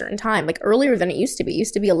everything at a certain time. Like earlier than it used to be. It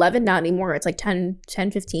used to be 11, not anymore. It's like 10,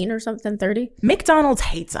 15 or something, 30. McDonald's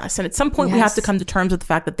hates us. And at some point we have to come to terms with the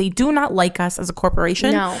fact that they do not like us as a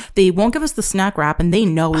corporation. No. They won't give us the snack wrap and they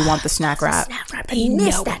know we want the snack wrap. Snack wrap. They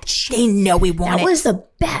missed that shit. They know we want it. That was the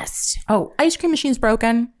best. Oh, ice cream machine's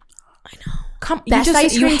broken. I know. Best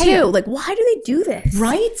ice cream too. Like, why do they do this?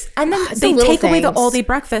 Right? And then they take away the all-day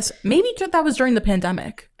breakfast. Maybe that was during the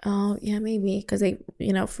pandemic. Oh, yeah, maybe. Because they,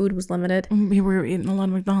 food was limited. We were eating a lot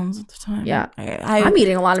of McDonald's at the time. Yeah. I'm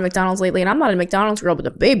eating a lot of McDonald's lately, and I'm not a McDonald's girl, but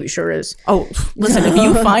the baby sure is. Oh, listen, if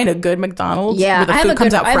you find a good McDonald's where the food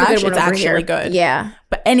comes out fresh, it's actually good. Yeah.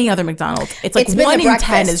 But any other McDonald's, it's like 1 in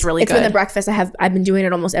 10 is really good. It's been the breakfast. I've been doing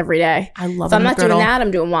it almost every day. I love it. If I'm not doing that,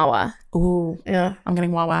 I'm doing Wawa. Ooh. Yeah. I'm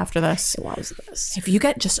getting Wawa after this. Wawa's the best. If you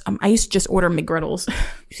get I used to just order McGriddles.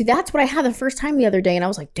 See, that's what I had the first time the other day, and I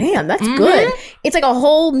was like, damn, that's good. It's like a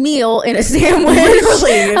whole meal in a sandwich.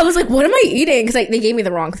 Literally. I was like, what am I eating? Because they gave me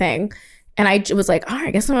the wrong thing. And I was like, all right,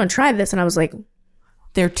 I guess I'm going to try this. And I was like,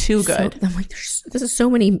 they're too good. I'm like, this is so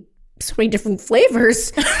many different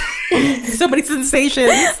flavors. So many sensations.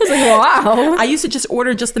 I was like, wow. I used to just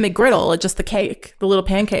order just the McGriddle, just the cake, the little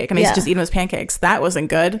pancake. And I used to just eat them as pancakes. That wasn't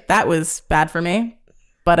good. That was bad for me.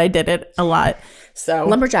 But I did it a lot. So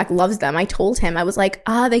Lumberjack loves them. I told him, I was like,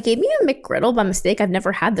 they gave me a McGriddle by mistake. I've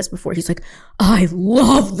never had this before. He's like, I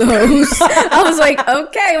love those. I was like,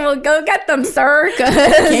 okay, well, go get them, sir.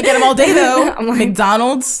 Can't get them all day though. I'm like,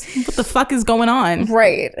 McDonald's, what the fuck is going on?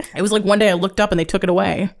 Right. It was like one day I looked up and they took it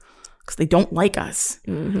away because they don't like us.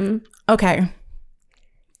 Mm-hmm. Okay.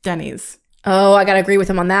 Denny's. Oh, I gotta agree with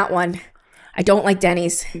him on that one. I don't like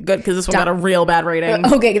Denny's. Good, because this one got a real bad rating.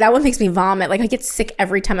 Okay, that one makes me vomit. Like, I get sick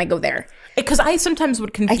every time I go there. Because I sometimes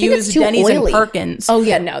would confuse Denny's and Perkins. Oh,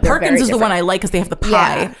 yeah, no. Perkins is the one I like because they have the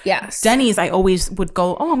pie. Yeah, yes. Denny's, I always would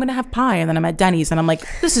go, I'm going to have pie. And then I'm at Denny's and I'm like,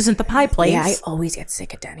 this isn't the pie place. Yeah, I always get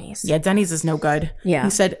sick at Denny's. Yeah, Denny's is no good. Yeah. He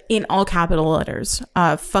said in all capital letters,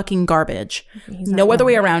 fucking garbage. No other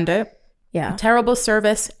way around it. Yeah. Terrible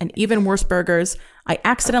service and even worse burgers. I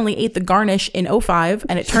accidentally ate the garnish in 2005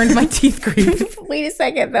 and it turned my teeth green. Wait a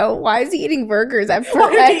second though. Why is he eating burgers at Why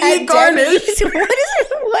did he eat garnish?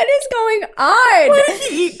 What is going on? Why did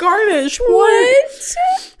he eat garnish?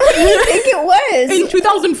 What do you think it was? In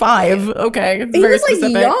 2005. Okay. It's he very was like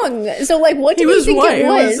specific. young. So like what do you think it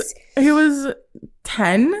was? He was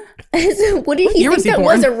 10. So what did he think that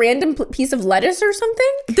was? A random piece of lettuce or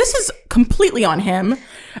something? This is completely on him.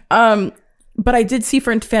 But I did see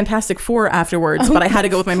Fantastic Four afterwards, but I had to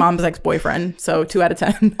go with my mom's ex-boyfriend. So 2 out of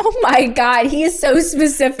 10. Oh my God. He is so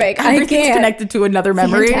specific. I can't. Connected to another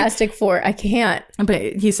memory. Fantastic Four. I can't.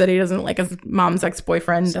 But he said he doesn't like his mom's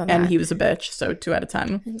ex-boyfriend and he was a bitch. So 2 out of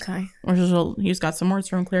 10. Okay. He's got some words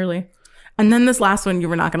for him, clearly. And then this last one you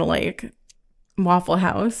were not going to like. Waffle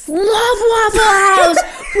House. Love Waffle House.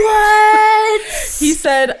 What? He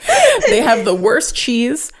said they have the worst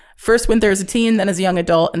cheese. First went there as a teen, then as a young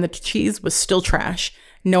adult, and the cheese was still trash.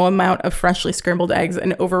 No amount of freshly scrambled eggs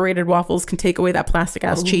and overrated waffles can take away that plastic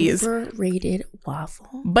ass cheese. Overrated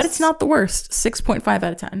waffle. But it's not the worst. 6.5 out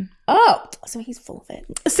of 10. Oh, so he's full of it.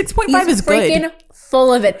 6.5 is freaking good.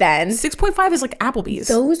 Full of it then. 6.5 is like Applebee's.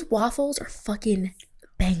 Those waffles are fucking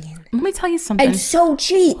banging. Let me tell you something. And so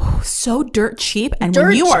cheap. So dirt cheap. And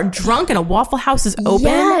when you are drunk and a Waffle House is open,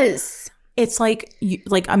 yes, it's like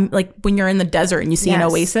I'm like when you're in the desert and you see an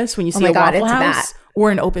oasis, when you see a Waffle House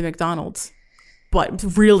or an open McDonald's.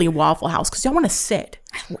 But really Waffle House, because y'all want to sit.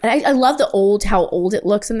 I love how old it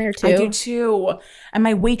looks in there too. I do too. And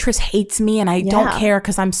my waitress hates me and I don't care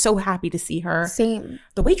because I'm so happy to see her. Same.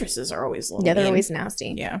 The waitresses are always little they're mean. always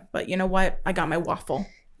nasty. Yeah, but you know what? I got my waffle.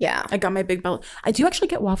 Yeah. I got my big belly. I do actually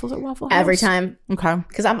get waffles at Waffle House. Every time. Okay.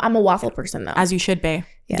 Because I'm a waffle person though. As you should be.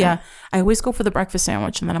 Yeah. I always go for the breakfast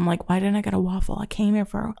sandwich and then I'm like, why didn't I get a waffle? I came here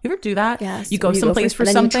for... You ever do that? Yes. You go someplace for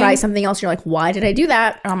then something. You try something else. You're like, why did I do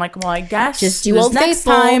that? And I'm like, well, I guess. Just do Old next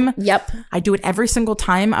Faithful. time. Yep. I do it every single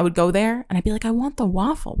time. I would go there and I'd be like, I want the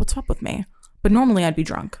waffle. What's up with me? But normally I'd be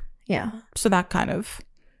drunk. Yeah. So that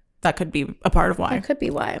could be a part of why. That could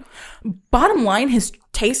be why. Bottom line, his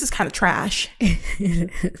taste is kind of trash.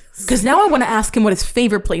 Because now I want to ask him what his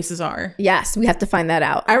favorite places are. Yes, we have to find that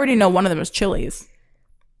out. I already know one of them is Chili's.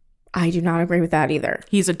 I do not agree with that either.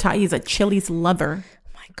 He's a Chili's lover. Oh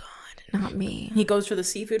my God, not me. He goes for the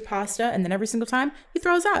seafood pasta and then every single time he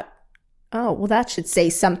throws up. Oh, well, that should say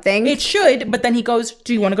something. It should, but then he goes,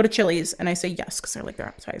 do you want to go to Chili's? And I say yes, because I like their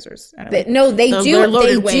appetizers. And They do.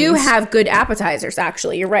 They do have good appetizers,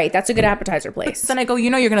 actually. You're right. That's a good appetizer place. But then I go,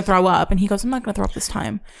 you're going to throw up. And he goes, I'm not going to throw up this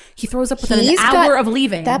time. He throws up within an hour of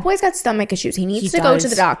leaving. That boy's got stomach issues. He needs to go to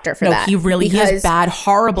the doctor for that. No, he has bad,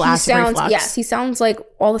 horrible acid reflux. Yes, he sounds like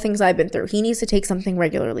all the things I've been through. He needs to take something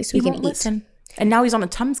regularly so he can eat. Listen. And now he's on a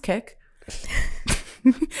Tums kick.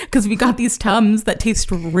 Because we got these Tums that taste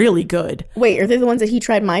really good. Wait, are they the ones that he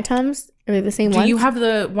tried my Tums? Are they the same ones? Do you have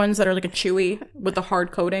the ones that are like a chewy with the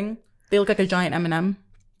hard coating? They look like a giant M&M.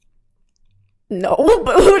 No,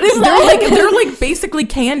 but what is that? They're like basically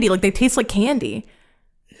candy. Like they taste like candy.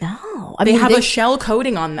 No, they have a shell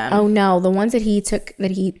coating on them. Oh no, the ones that he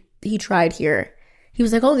tried here, he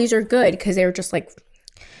was like, oh, these are good because they were just like.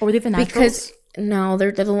 Or were they the naturals? Because no,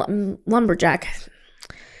 they're the lumberjack.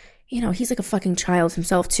 You know, he's like a fucking child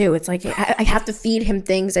himself too. It's like I have to feed him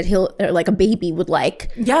things that like a baby would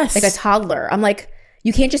like. Yes, like a toddler. I'm like,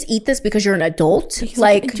 you can't just eat this because you're an adult. He's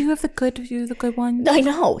like, do you have the good ones? I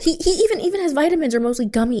know. He even his vitamins are mostly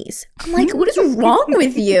gummies. I'm like, what is wrong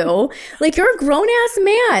with you? Like, you're a grown ass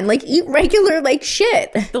man. Like, eat regular like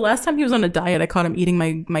shit. The last time he was on a diet, I caught him eating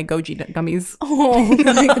my Goji gummies. Oh,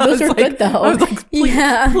 those are good though. I was like,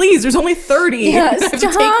 please, there's only 30. Yeah, I have to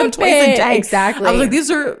take them twice a day. Exactly. I was like, these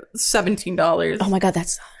are $17. Oh my God,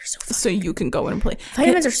 that's so you can go in and play.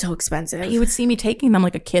 Vitamins are so expensive. You would see me taking them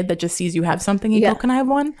like a kid that just sees you have something. You go, can I have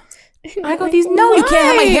one? I go, these. No, you can't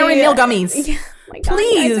have my hair and nail gummies. Yeah. Oh my God,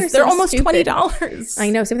 please, they're almost $20. I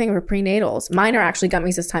know. Same thing for prenatals. Mine are actually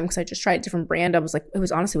gummies this time because I just tried a different brand. I was like, it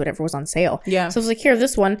was honestly whatever was on sale. Yeah. So I was like, here,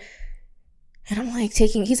 this one. And I'm like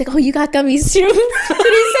he's like, oh, you got gummies too? That's what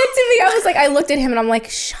he said to me. I was like, I looked at him and I'm like,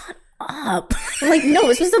 shut up. I'm like, no,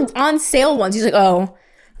 this was the on sale ones. He's like, oh.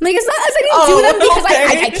 I'm like, it's not as I didn't do them because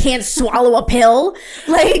I can't swallow a pill.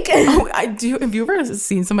 Like, I do. Have you ever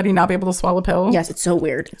seen somebody not be able to swallow a pill? Yes, it's so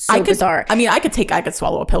weird. It's so bizarre. I mean, I could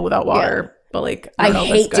swallow a pill without water, but like, I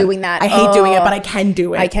hate doing that. I hate doing it, but I can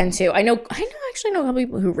do it. I can too. I actually know a couple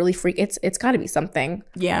people who really freak. It's got to be something.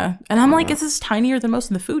 Yeah, and I'm like, this is tinier than most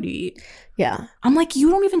of the food you eat. Yeah, I'm like, you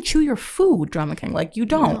don't even chew your food, Drama King. Like, you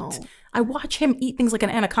don't. No. I watch him eat things like an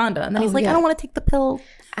anaconda, and then he's like, I don't want to take the pill.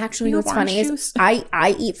 Actually, what's funny is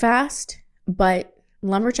I eat fast, but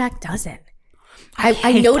Lumberjack doesn't.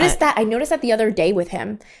 I noticed that. I noticed that the other day with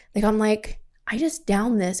him. Like, I'm like, I just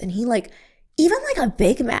down this, and he like, even like a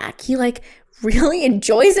Big Mac, he like really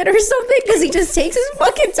enjoys it or something because he just takes his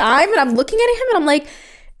fucking time. And I'm looking at him, and I'm like,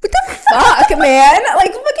 what the fuck, man?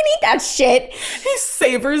 Like, fucking eat that shit. He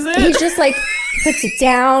savors it. He just like puts it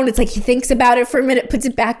down. It's like he thinks about it for a minute, puts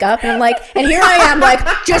it back up, and I'm like, and here I am, like,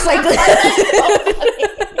 just like.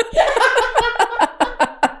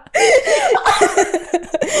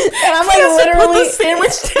 And I'm like, literally put the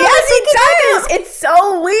sandwich down. Yes, he does. It's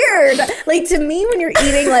so weird. Like, to me, when you're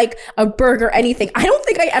eating like a burger, anything, I don't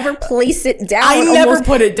think I ever place it down. I never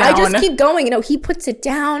put it down. I just keep going. You know, he puts it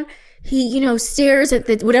down. He, stares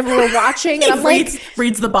at whatever we're watching, and I'm like,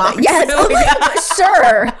 reads the box. Yes, like,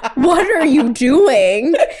 sir, what are you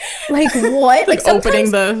doing? Like, what? Like opening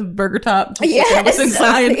the burger top, yes, what's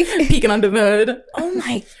inside, peeking under the hood. Oh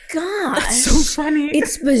my God. That's so funny.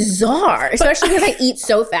 It's bizarre, especially because I eat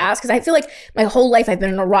so fast. Because I feel like my whole life I've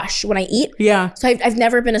been in a rush when I eat. Yeah. So I've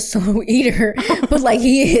never been a slow eater, but like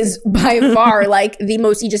he is by far like the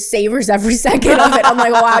most. He just savors every second of it. I'm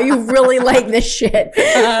like, wow, you really like this shit.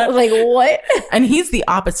 Like what? And he's the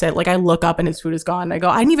opposite. Like I look up and his food is gone. And I go,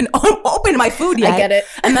 I didn't even open my food yet. I get it.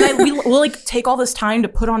 And then we'll like take all this time to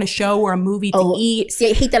put on a show or a movie to eat. See,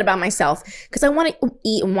 I hate that about myself because I want to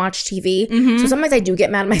eat and watch TV. So sometimes I do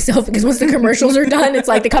get mad at myself because once the commercials are done, it's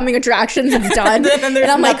like the coming attractions, it's done. And there's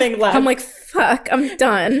I'm nothing like, left. I'm like, fuck, I'm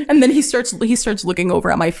done. And then he starts looking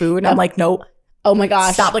over at my food. And I'm like, nope. Oh my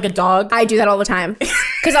gosh. Stop like a dog. I do that all the time.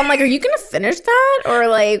 Because I'm like, are you going to finish that? Or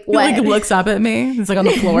like, what? He like looks up at me. He's like on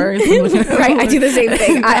the floor. Right. I do the same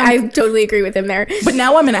thing. I totally agree with him there. But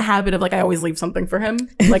now I'm in a habit of like, I always leave something for him.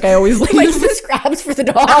 Like I always leave. Like just grabs for the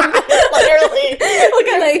dog. Literally.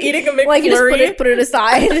 Like eating a McFlurry. Like you just put it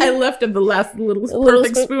aside. I left him the last little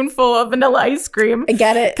perfect spoonful of vanilla ice cream. I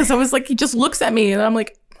get it. Because I was like, he just looks at me and I'm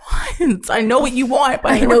like, what? I know what you want,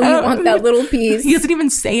 but I know you want that little piece. He doesn't even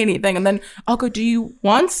say anything. And then I'll go, do you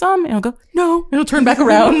want some? And I'll go, no. And he'll turn back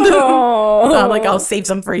around. Oh. I'm like, I'll save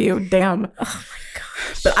some for you. Damn. Oh my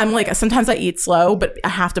gosh. But I'm like, sometimes I eat slow, but I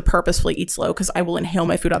have to purposefully eat slow because I will inhale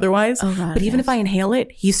my food otherwise. Oh God, but even if I inhale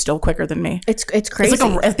it, he's still quicker than me. It's crazy. It's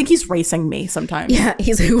like I think he's racing me sometimes. Yeah,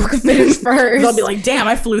 he's like, who can finish first? I'll be like, damn,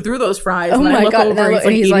 I flew through those fries. Oh and my I look God, over, and he's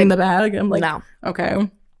like eating like, the bag. I'm like, no. Okay,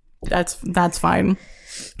 that's fine.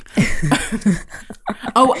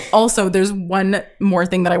 Oh, also, there's one more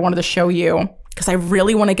thing that I wanted to show you because I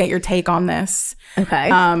really want to get your take on this. Okay.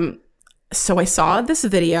 So I saw this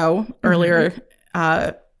video earlier,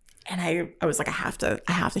 and I was like, I have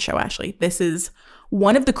to show Ashley. This is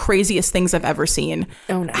one of the craziest things I've ever seen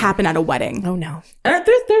happen at a wedding. Oh no. And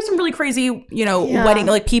there's some really crazy, wedding,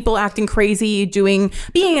 like people acting crazy, being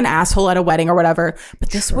an asshole at a wedding or whatever. But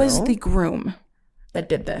this was the groom that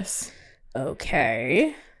did this.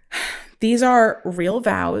 Okay. These are real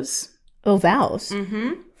vows. Oh, vows.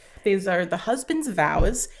 Mm-hmm. These are the husband's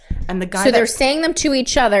vows, and the guy. So they're saying them to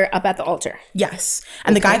each other up at the altar. Yes,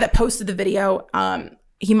 and the guy that posted the video,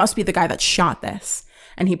 he must be the guy that shot this,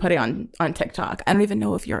 and he put it on TikTok. I don't even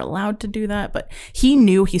know if you're allowed to do that, but he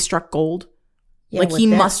knew he struck gold. Yeah, like he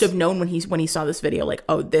must have known when he saw this video, like,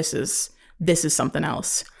 oh, this is something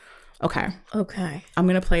else. Okay. I'm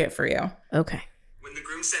gonna play it for you. Okay. When the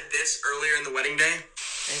groom said this earlier in the wedding day,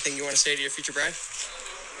 anything you want to say to your future bride?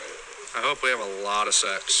 I hope we have a lot of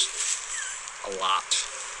sex. A lot.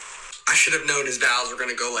 I should have known his vows were going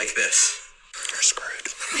to go like this. You're screwed.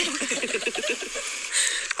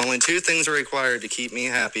 Only two things are required to keep me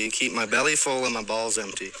happy. Keep my belly full and my balls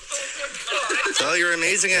empty. So you're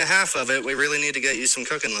amazing at half of it. We really need to get you some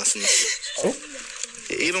cooking lessons.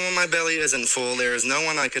 Even when my belly isn't full, there is no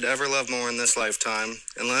one I could ever love more in this lifetime,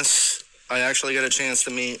 unless I actually get a chance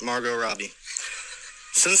to meet Margot Robbie.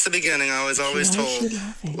 Since the beginning, I was always told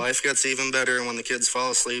life gets even better when the kids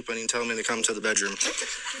fall asleep and you tell me to come to the bedroom.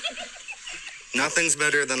 Nothing's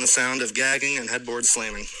better than the sound of gagging and headboard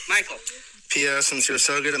slamming. Michael. P.S. Since you're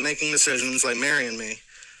so good at making decisions like marrying me,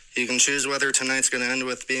 you can choose whether tonight's going to end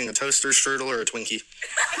with being a toaster strudel or a Twinkie.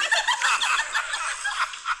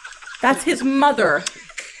 That's his mother.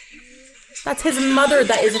 That's his mother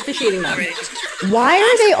that is officiating them. Why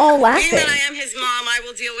are they all Being laughing? that I am his mom, I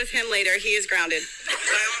will deal with him later. He is grounded.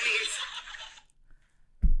 By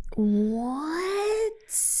all means. What?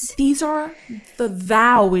 These are the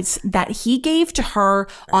vows that he gave to her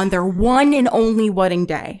on their one and only wedding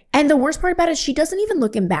day. And the worst part about it is she doesn't even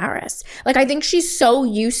look embarrassed. Like, I think she's so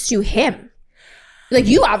used to him. Like,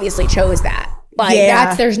 you obviously chose that.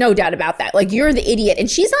 Like, there's no doubt about that. Like, you're the idiot. And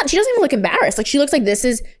she doesn't even look embarrassed. Like, she looks like this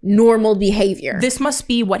is normal behavior. This must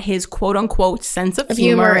be what his quote unquote sense of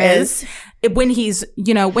humor is. When he's,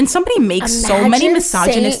 when somebody makes so many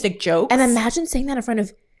misogynistic jokes. And imagine saying that in front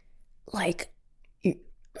of, like,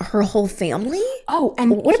 her whole family. Oh, and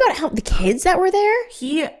what about the kids that were there?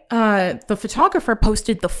 He, the photographer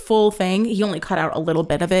posted the full thing. He only cut out a little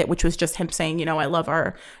bit of it, which was just him saying, I love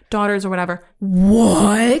our daughters or whatever.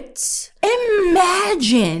 What?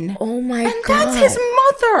 Imagine. Oh my God. And that's his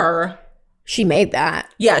mother. She made that.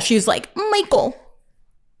 Yeah, she's like, Michael.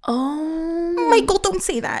 Oh. Michael, don't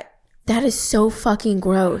say that. That is so fucking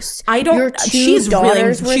gross. I don't. Your two she's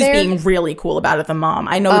daughters she's there? being really cool about it. The mom.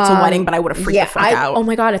 I know it's a wedding, but I would have freaked the fuck out. Oh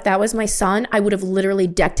my God! If that was my son, I would have literally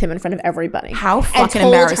decked him in front of everybody. How fucking and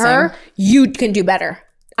told embarrassing! her, you can do better.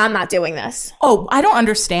 I'm not doing this. Oh, I don't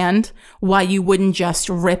understand why you wouldn't just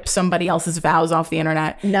rip somebody else's vows off the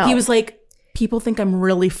internet. No, he was like, people think I'm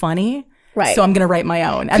really funny, right? So I'm gonna write my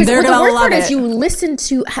own, and they're gonna the worst love part it. Is you listen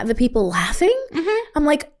to the people laughing. Mm-hmm. I'm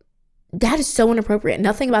like, That is so inappropriate.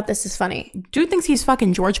 Nothing about this is funny. Dude thinks he's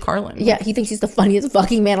fucking George Carlin. Yeah, he thinks he's the funniest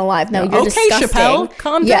fucking man alive. No, you're Okay, disgusting. Chappelle,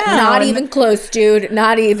 calm Yeah, down. not even close, dude.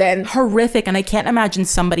 Not even. Horrific. And I can't imagine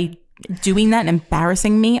somebody doing that and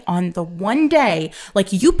embarrassing me on the one day.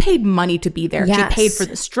 Like, you paid money to be there. Yes. She paid for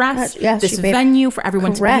this dress, Yes, this she paid- venue, for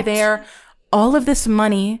everyone Correct. to be there. All of this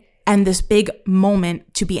money and this big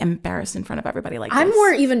moment to be embarrassed in front of everybody like I'm this.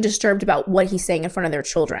 more even disturbed about what he's saying in front of their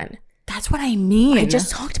children. That's what I mean. I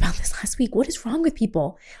just talked about this last week. What is wrong with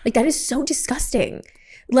people? Like, that is so disgusting.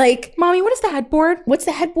 Like, Mommy, what is the headboard? what's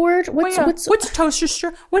the headboard? What's toaster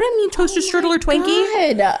strudel? What do I mean, toaster strudel or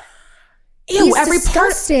Twinkie? God. Ew, He's every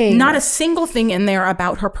disgusting. part. Not a single thing in there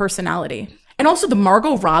about her personality. And also the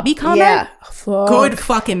Margot Robbie comment. Yeah. Fuck. Good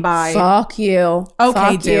fucking bye. Fuck you. Okay,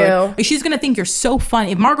 Fuck dude. you. She's gonna think you're so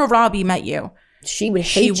funny. If Margot Robbie met you, She would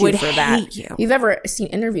hate you would for that. hate you. If you've ever seen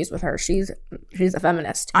interviews with her, she's a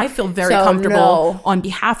feminist. I feel very So, comfortable no. on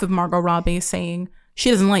behalf of Margot Robbie saying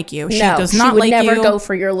she doesn't like you. She No, does not she would like never you. go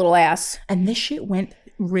for your little ass. And this shit went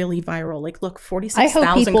really viral. Like, look, I hope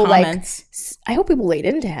 46,000 people comments. I hope people laid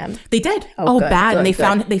into him. They did. Oh, good, bad. And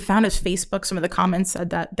good, they found his Facebook. Some of the comments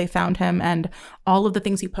said that they found him, and all of the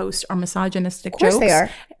things he posts are misogynistic course jokes. they are.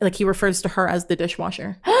 Like, he refers to her as the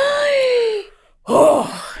dishwasher.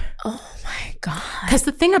 Oh my God. Because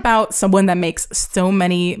the thing about someone that makes so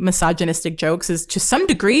many misogynistic jokes is, to some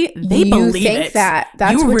degree, they You believe think it. that.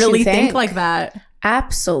 That's you what you really think think. like that.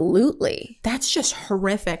 Absolutely. That's just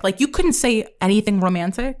horrific. Like, you couldn't say anything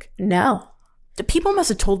romantic. No. The people must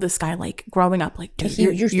have told this guy, like, growing up, like, dude,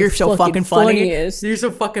 You're you're the so fucking funny. funniest. You're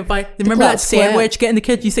so fucking funny. Remember that club's quit. sandwich? Get in the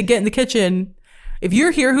kitchen. You said, get in the kitchen. If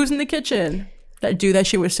you're here, who's in the kitchen? That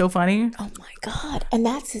shit was so funny. Oh my God. And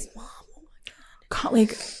that's his mom. God,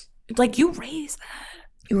 like you raised that.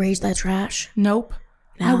 You raised that trash. Nope.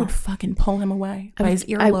 I No. would fucking pull him away by his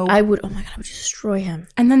earlobe. I would, oh my God, I would destroy him.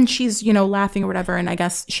 And then she's, laughing or whatever. And I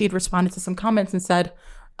guess she had responded to some comments and said,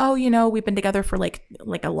 oh, we've been together for like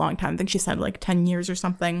a long time. I think she said like 10 years or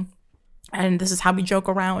something. And this is how we joke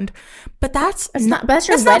around. But that's your That's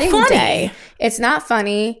not wedding funny. day. It's not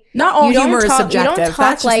funny. Not all You don't humor is talk- subjective. You don't talk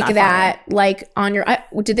That's just like not that, like on your.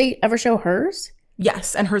 Did they ever show hers?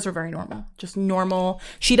 Yes, and hers are very normal. Just normal.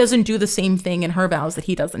 She doesn't do the same thing in her vows that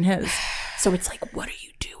he does in his. So it's like, what are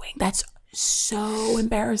you doing? That's so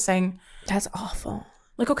embarrassing. That's awful.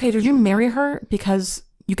 Like, okay, did you marry her because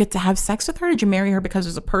you get to have sex with her? Did you marry her because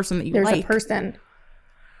there's a person that you There's like? a person.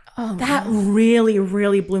 Oh, That really,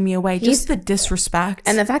 really blew me away. Just the disrespect.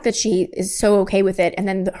 and the fact that she is so okay with it, and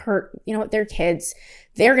then their kids,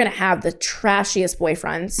 they're gonna have the trashiest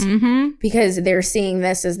boyfriends because they're seeing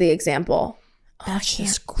this as the example. That's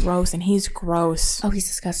just gross, and he's gross. Oh, he's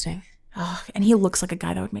disgusting. Ugh, and he looks like a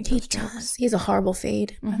guy that would make He those jokes. does. He has a horrible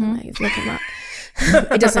fade. By the way, look him up.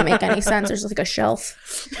 It doesn't make any sense. There's like a shelf.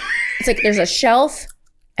 It's like there's a shelf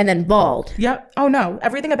and then bald. Yep. Oh no,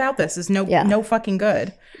 everything about this is no fucking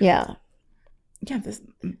good. Yeah. Yeah,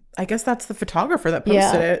 I guess that's the photographer that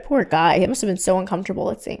posted it. Poor guy. It must have been so uncomfortable.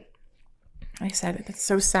 Let's see. I said it. It's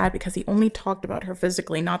so sad because he only talked about her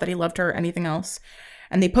physically, not that he loved her or anything else.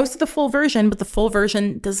 And they posted the full version, but the full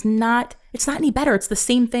version it's not any better. It's the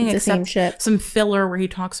same thing, It's the except same shit. some filler where he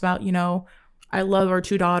talks about, I love our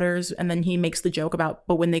 2 daughters. And then he makes the joke about,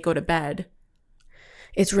 but when they go to bed.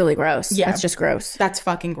 It's really gross. Yeah. That's just gross. That's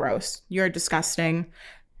fucking gross. You're disgusting.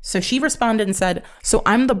 So she responded and said, so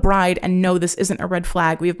I'm the bride and no, this isn't a red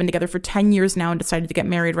flag. We have been together for 10 years now and decided to get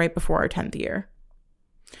married right before our 10th year.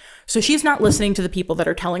 So she's not listening to the people that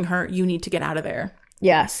are telling her, you need to get out of there.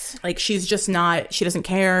 Yes. Like, she's just not, she doesn't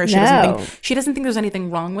care. She No. doesn't think there's anything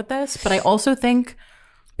wrong with this. But I also think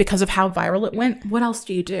because of how viral it went, what else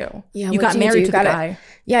do you do? Yeah. You what got do married do? to the guy.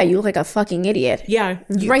 Yeah. You look like a fucking idiot. Yeah.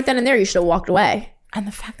 Right then and there, you should have walked away. And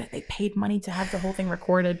the fact that they paid money to have the whole thing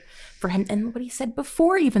recorded for him and what he said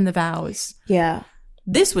before even the vows. Yeah.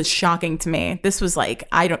 This was shocking to me. This was like,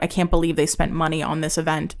 I can't believe they spent money on this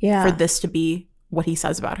event for this to be what he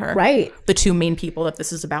says about her. Right. The 2 main people that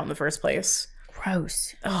this is about in the first place.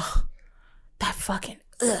 Gross. Ugh. That fucking,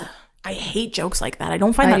 ugh. I hate jokes like that. I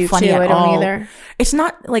don't find I that do funny too. at I don't all. either. It's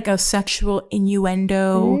not like a sexual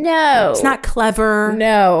innuendo. No. It's not clever.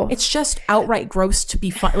 No. It's just outright gross to be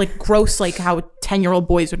fun. Like, gross, like how 10-year-old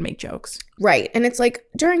boys would make jokes. Right. And it's like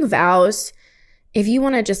during vows, if you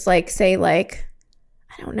want to just like say like,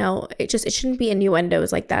 I don't know, it shouldn't be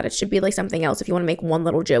innuendos like that. It should be like something else if you want to make one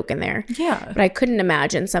little joke in there. Yeah. But I couldn't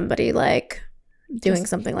imagine somebody like doing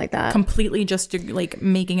something like that. Completely just like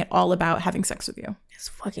making it all about having sex with you. It's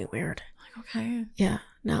fucking weird. Like, okay. Yeah.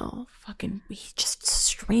 No. Fucking, he just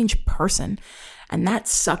strange person. And that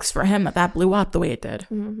sucks for him that blew up the way it did.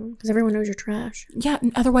 Because everyone knows you're trash. Yeah,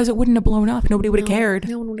 otherwise it wouldn't have blown up. Nobody would have cared.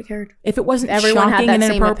 No one would have cared. If it wasn't Everyone shocking had and that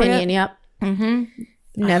same inappropriate. opinion. Yep. Mm-hmm.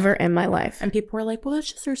 Never in my life. And people were like, well,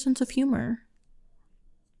 that's just her sense of humor.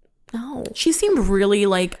 No. She seemed really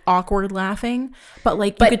like awkward laughing, but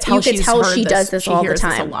like you could tell she does this all the hears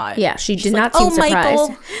this time. a lot. Yeah, she She's did like, not seem surprised.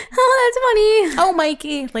 Michael. Oh, that's funny. Oh,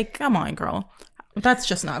 Mikey. Like, come on, girl. That's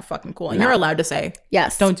just not fucking cool. And you're allowed to say,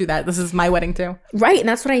 yes, don't do that. This is my wedding too. Right. And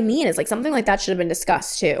that's what I mean. Is like something like that should have been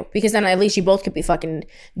discussed too. Because then at least you both could be fucking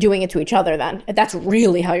doing it to each other then. If that's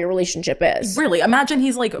really how your relationship is. Really. Imagine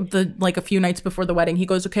he's like a few nights before the wedding. He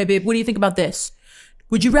goes, okay, babe, what do you think about this?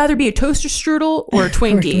 Would you rather be a toaster strudel or a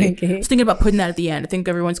Twinkie? I was thinking about putting that at the end. I think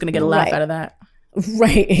everyone's going to get a laugh out of that.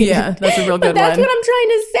 Right. Yeah, that's a real good But that's one. what I'm trying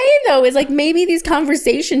to say though, is like maybe these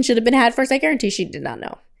conversations should have been had first. I guarantee she did not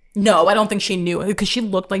know. No, I don't think she knew because she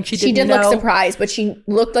looked like she didn't She did know. look surprised, but she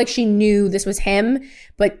looked like she knew this was him,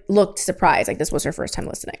 but looked surprised. Like this was her first time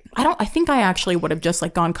listening. I think I actually would have just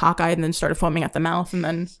like gone cockeyed and then started foaming at the mouth and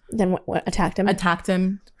then Then what attacked him? attacked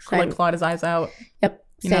him, like clawed his eyes out. Yep.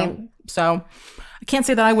 You Same. know? So I can't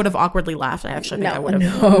say that I would have awkwardly laughed. I actually think No, I would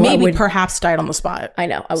have no, maybe perhaps died on the spot. I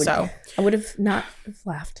know. I would. So. I would have not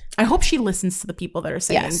laughed, I hope she listens to the people that are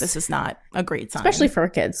saying Yes. this is not a great sign. especially for her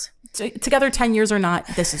kids. Together 10 years or not,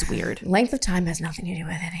 this is weird. Length of time has nothing to do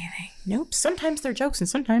with anything. Nope. Sometimes they're jokes and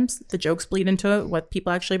sometimes the jokes bleed into what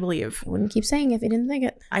people actually believe. I wouldn't keep saying if you didn't think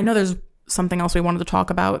it. I know there's something else we wanted to talk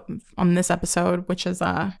about on this episode, which is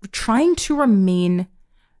trying to remain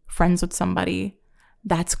friends with somebody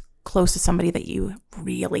that's close to somebody that you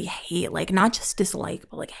really hate. Like not just dislike,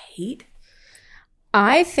 but like hate.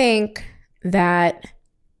 I think that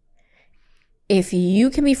if you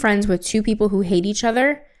can be friends with two people who hate each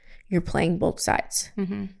other, you're playing both sides.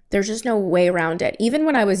 Mm-hmm. There's just no way around it. Even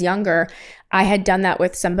when I was younger, I had done that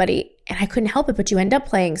with somebody and I couldn't help it, but you end up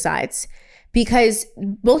playing sides because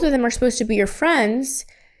both of them are supposed to be your friends,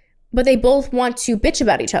 but they both want to bitch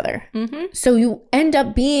about each other. Mm-hmm. So you end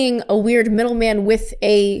up being a weird middleman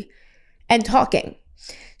and talking.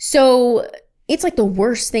 So it's like the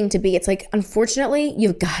worst thing to be. It's like, unfortunately,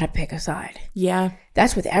 you've got to pick a side. Yeah.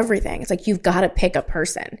 That's with everything. It's like you've got to pick a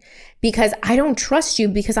person because I don't trust you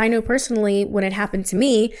because I know personally when it happened to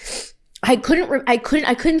me, I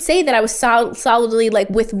couldn't say that I was solidly like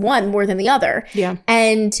with one more than the other. Yeah.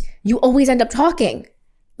 And you always end up talking.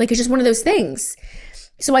 Like it's just one of those things.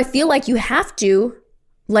 So I feel like you have to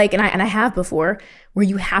like, and I have before where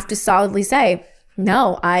you have to solidly say,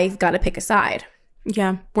 no, I've got to pick a side.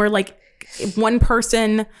 Yeah. Where like one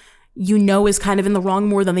person you know is kind of in the wrong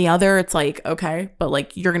more than the other, it's like, okay, but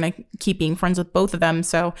like you're gonna keep being friends with both of them.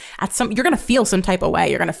 So you're gonna feel some type of way.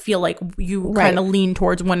 You're gonna feel like you kind of lean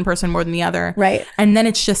towards one person more than the other. Right. And then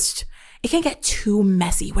it can get too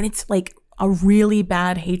messy when it's like a really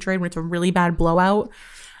bad hatred, when it's a really bad blowout.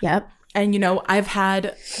 Yep. And I've had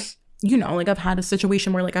a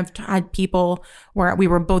situation where like I've had people where we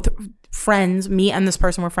were both friends, me and this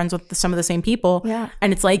person were friends with some of the same people. Yeah.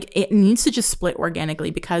 And it's like, it needs to just split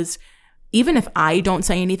organically because even if I don't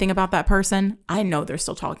say anything about that person, I know they're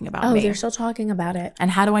still talking about me. Oh, they're still talking about it.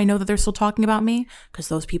 And how do I know that they're still talking about me? Because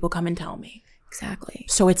those people come and tell me. Exactly.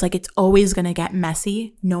 So it's like, it's always going to get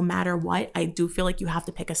messy no matter what. I do feel like you have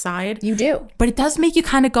to pick a side. You do. But it does make you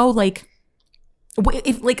kind of go like,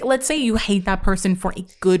 if like, let's say you hate that person for a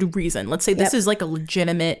good reason. Let's say this is like a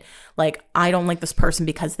legitimate, like, I don't like this person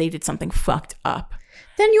because they did something fucked up.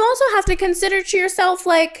 Then you also have to consider to yourself,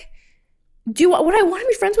 like, would I want to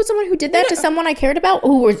be friends with someone who did that to someone I cared about,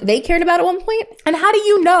 they cared about at one point? And how do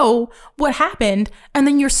you know what happened? And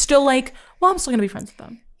then you're still like, well, I'm still gonna be friends with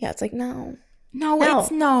them. Yeah, it's like, no.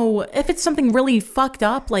 If it's something really fucked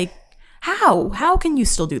up, like, how can you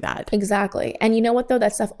still do that? Exactly. And you know what, though?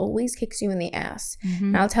 That stuff always kicks you in the ass. Mm-hmm.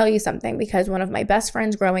 And I'll tell you something, because one of my best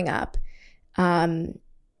friends growing up,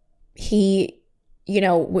 he,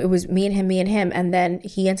 it was me and him. And then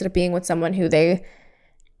he ended up being with someone who they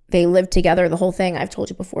lived together, the whole thing. I've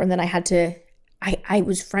told you before. And then I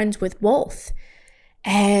was friends with both.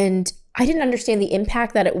 And I didn't understand the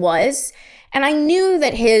impact that it was. And I knew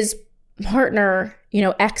that his partner,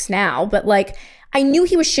 ex now, but like, I knew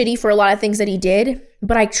he was shitty for a lot of things that he did,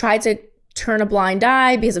 but I tried to turn a blind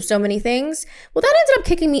eye because of so many things. Well, that ended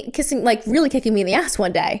up really kicking me in the ass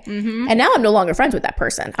one day. Mm-hmm. And now I'm no longer friends with that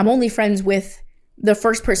person. I'm only friends with the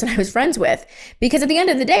first person I was friends with, because at the end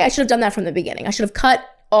of the day, I should have done that from the beginning. I should have cut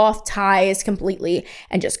off ties completely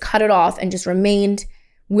and just cut it off and just remained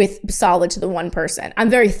solid to the one person. I'm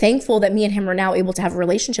very thankful that me and him are now able to have a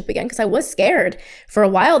relationship again, because I was scared for a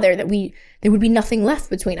while there that there would be nothing left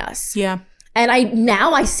between us. Yeah. And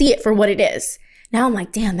now I see it for what it is. Now I'm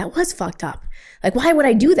like, damn, that was fucked up. Like, why would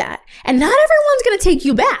I do that? And not everyone's going to take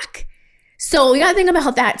you back. So you got to think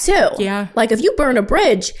about that too. Yeah. Like if you burn a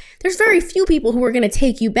bridge, there's very few people who are going to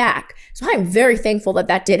take you back. So I'm very thankful that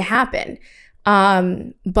that did happen.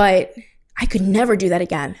 But I could never do that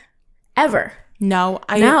again. Ever. No.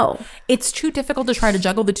 No. It's too difficult to try to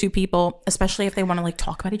juggle the two people, especially if they want to like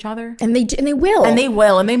talk about each other. And they will. And they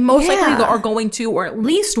will. And they most Yeah. likely are going to, or at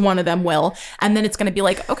least one of them will. And then it's going to be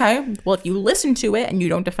like, okay, well, if you listen to it and you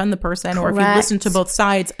don't defend the person, or if you listen to both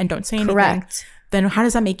sides and don't say anything, Correct. then how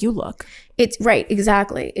does that make you look? It's right.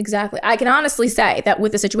 Exactly. I can honestly say that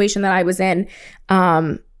with the situation that I was in,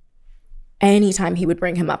 anytime he would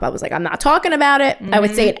bring him up, I was like, I'm not talking about it. I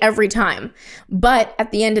would say it every time. But at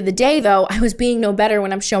the end of the day, though, I was being no better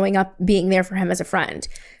when I'm showing up, being there for him as a friend,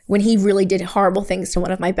 when he really did horrible things to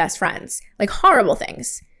one of my best friends, like horrible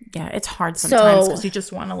things. Yeah, it's hard sometimes So- because you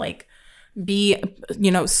just want to like be,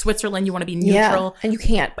 Switzerland. You want to be neutral. And you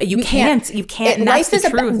can't. But you can't. And that's the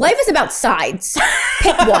truth. Life is about sides.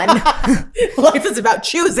 Pick one. Life is about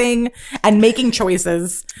choosing and making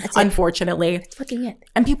choices, unfortunately. That's fucking it.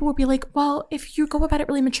 And people would be like, well, if you go about it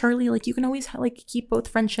really maturely, like you can always like keep both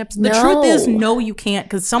friendships. The No. truth is, no, you can't,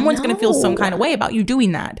 because someone's going to feel some kind of way about you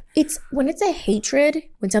doing that. It's when it's a hatred,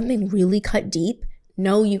 when something really cut deep.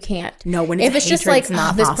 No, you can't. No, when it's if it's just hatred, like, it's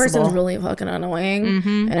not this possible. person's really fucking annoying,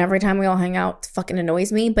 and every time we all hang out, it fucking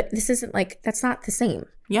annoys me. But this isn't like, that's not the same.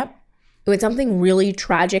 Yep. When something really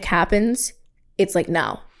tragic happens, it's like,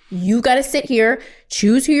 no, you got to sit here,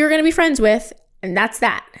 choose who you're going to be friends with, and that's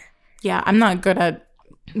that. Yeah, I'm not good at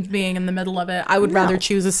being in the middle of it. I would rather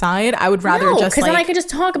choose a side. I would rather just because like, then I can just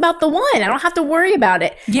talk about the one. I don't have to worry about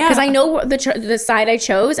it. Yeah. because I know the side I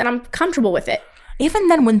chose, and I'm comfortable with it. even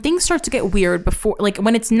then when things start to get weird before, like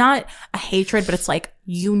when it's not a hatred, but it's like,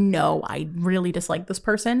 I really dislike this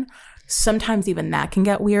person. Sometimes even that can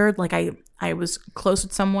get weird. Like I was close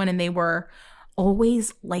with someone and they were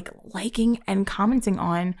always like liking and commenting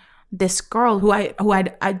on this girl who I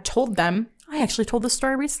told them. I actually told this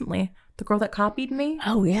story recently. The girl that copied me.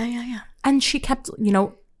 Oh, yeah. And she kept,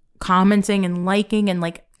 commenting and liking and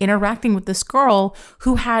like interacting with this girl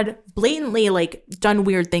who had blatantly like done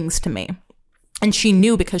weird things to me. And she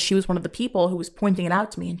knew because she was one of the people who was pointing it out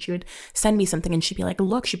to me, and she would send me something and she'd be like,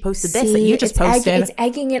 look, she posted this that you just posted. It's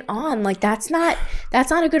egging it on. Like that's not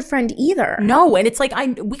a good friend either. No, and it's like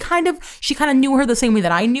she kind of knew her the same way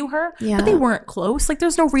that I knew her, Yeah. but they weren't close. Like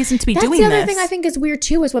there's no reason to be doing this. That's the other thing I think is weird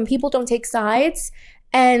too, is when people don't take sides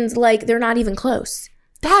and like they're not even close.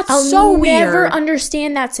 That's I'll so never weird.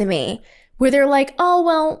 understand that to me. Where they're like, oh,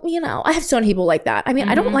 well, I have some people like that. I mean,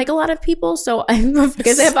 I don't like a lot of people, so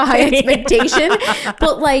because I have a high expectation.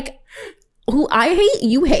 But like, who I hate,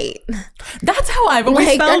 you hate. That's how I've always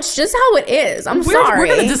Like, felt. that's just how it is. I'm We're sorry.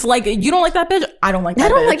 gonna dislike it. You don't like that bitch? I don't like that I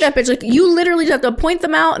don't bitch. like that bitch. Like, you literally just have to point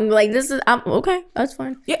them out and be like, okay, that's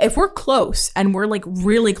fine. Yeah, if we're close and we're like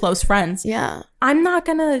really close friends, Yeah. I'm not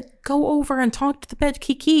gonna go over and talk to the bitch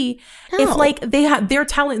Kiki No. if like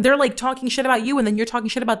they're like talking shit about you and then you're talking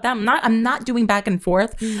shit about them. I'm not doing back and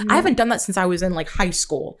forth. I haven't done that since I was in like high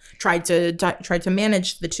school. Tried to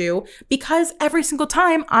manage the two because every single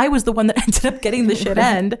time I was the one that ended up getting the shit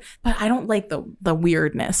end. But I don't like the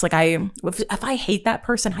weirdness. Like if I hate that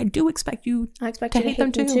person, I do expect you. I expect to you to hate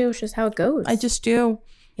hate them them too. It's just how it goes. I just do.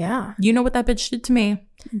 yeah. You know what that bitch did to me.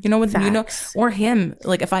 You know what Facts. or him.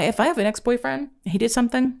 Like if I have an ex-boyfriend, he did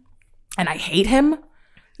something and I hate him,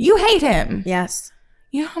 you hate him. Yes.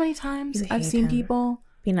 You know how many times You I've hate seen him. people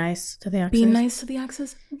Be nice to the exes. be nice to the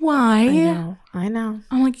exes? Why? I know.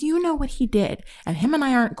 I'm like, you know what he did, and him and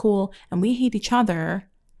I aren't cool, and we hate each other.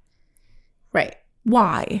 Right.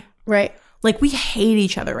 Why? Right. Like we hate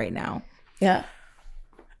each other right now. Yeah.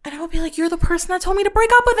 And I would be like, you're the person that told me to break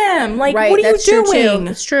up with him. Like, Right. what are That's you true, doing?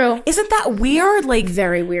 too. It's true. Isn't that weird? Like,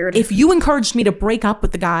 Very weird. if you encouraged me to break up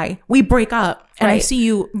with the guy, we break up, and I Right. see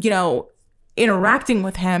you, interacting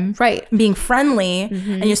with him, Right. being friendly,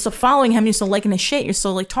 and you're still following him, you're still liking his shit, you're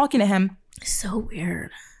still like talking to him, so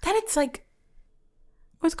weird. then it's like,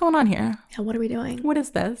 what's going on here? Yeah, what are we doing? What is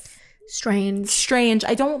this? Strange. Strange.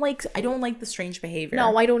 I don't like the strange behavior.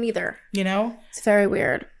 No, I don't either. It's very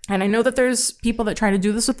weird. And I know that there's people that try to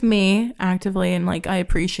do this with me actively, and like I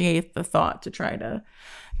appreciate the thought to try to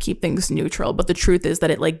keep things neutral, but the truth is that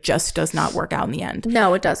it like just does not work out in the end.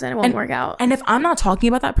 No, it doesn't. It won't work out. And if I'm not talking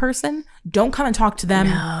about that person, don't come and talk to them.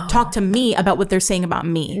 Talk to me about what they're saying about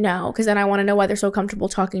me. No, because then I want to know why they're so comfortable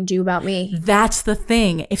talking to you about me. That's the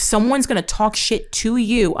thing. If someone's going to talk shit to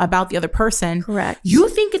you about the other person, Correct. you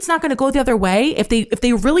think it's not going to go the other way if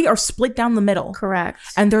they really are split down the middle. Correct.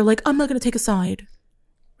 And they're like, I'm not going to take a side.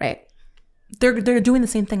 Right. They're doing the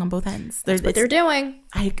same thing on both ends. That's what they're doing.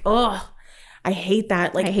 I hate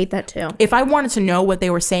that. Like, I hate that too. if I wanted to know what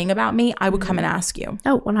they were saying about me, I would come and ask you.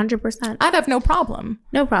 Oh, 100%. I'd have no problem.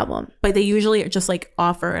 No problem. But they usually just like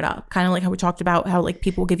offer it up. Kind of like how we talked about how like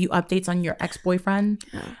people give you updates on your ex-boyfriend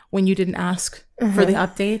when you didn't ask for the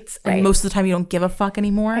updates. And Right. most of the time you don't give a fuck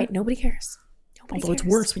anymore. Right. Nobody cares. Nobody Although it's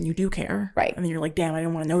cares. worse when you do care. Right. And then you're like, damn, I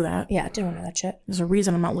didn't want to know that. Yeah, didn't want to know that shit. There's a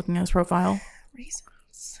reason I'm not looking at his profile. Reasons.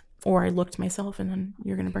 Or I looked myself and then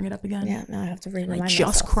you're going to bring it up again. Yeah, now I have to I remind just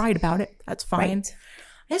myself. cried about it. That's fine. Right.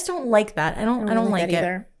 I just don't like that. I don't like that it.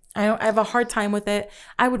 either. I have a hard time with it.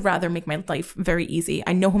 I would rather make my life very easy.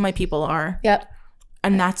 I know who my people are. Yep.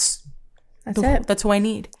 And that's it. That's who I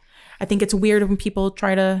need. I think it's weird when people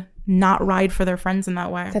try to not ride for their friends in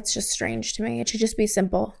that way. That's just strange to me. It should just be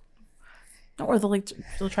simple. Or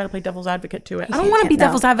they'll try to play devil's advocate to it. I You don't want to be can't- no.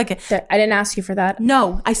 devil's advocate. I didn't ask you for that.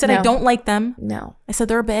 No, I said I No. don't like them. No. I said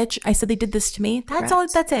they're a bitch. I said they did this to me. That's all.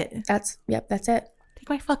 That's it. That's it. Take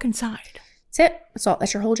my fucking side. That's it. That's all.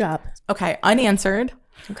 That's your whole job. Okay, unanswered.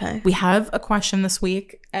 Okay. We have a question this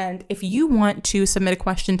week, and if you want to submit a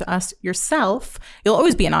question to us yourself, you'll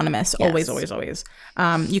always be anonymous. Yes. Always, always, always.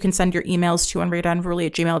 You can send your emails to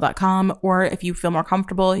unreadunruly@gmail.com, or if you feel more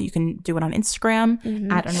comfortable, you can do it on Instagram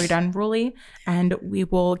at unreadunruly, and we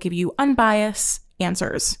will give you unbiased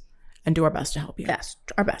answers and do our best to help you. Best.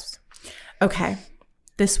 Our best. Okay.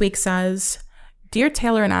 This week says, Dear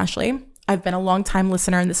Taylor and Ashley, I've been a long time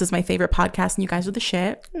listener and this is my favorite podcast and you guys are the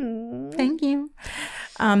shit. Thank you.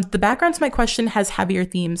 The background to my question has heavier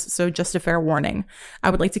themes, so just a fair warning. I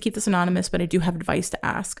would like to keep this anonymous, but I do have advice to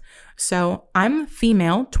ask. So I'm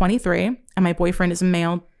female, 23, and my boyfriend is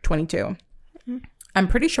male, 22. I'm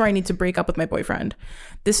pretty sure I need to break up with my boyfriend.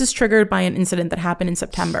 This is triggered by an incident that happened in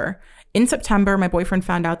September. In September, my boyfriend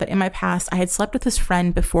found out that in my past, I had slept with his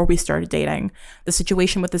friend before we started dating. The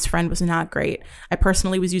situation with his friend was not great. I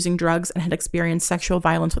personally was using drugs and had experienced sexual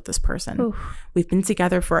violence with this person. We've been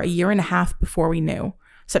together for a year and a half before we knew.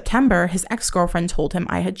 September, his ex-girlfriend told him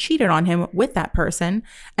I had cheated on him with that person,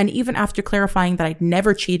 and even after clarifying that I'd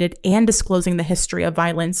never cheated and disclosing the history of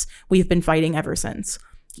violence, we've been fighting ever since.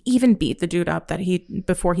 He even beat the dude up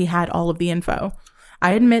before he had all of the info.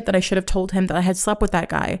 I admit that I should have told him that I had slept with that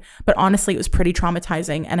guy, but honestly, it was pretty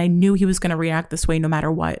traumatizing, and I knew he was going to react this way no matter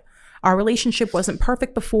what. Our relationship wasn't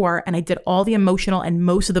perfect before, and I did all the emotional and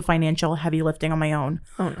most of the financial heavy lifting on my own.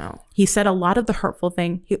 Oh no. He said a lot of the hurtful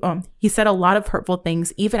thing. He said a lot of hurtful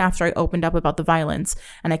things even after I opened up about the violence,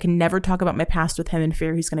 and I can never talk about my past with him in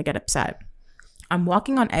fear he's going to get upset. I'm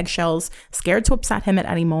walking on eggshells, scared to upset him at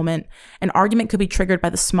any moment. An argument could be triggered by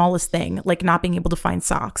the smallest thing, like not being able to find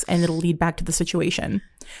socks, and it'll lead back to the situation.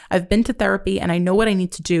 I've been to therapy and I know what I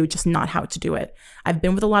need to do, just not how to do it. I've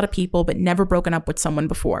been with a lot of people, but never broken up with someone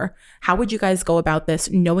before. How would you guys go about this,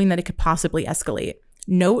 knowing that it could possibly escalate?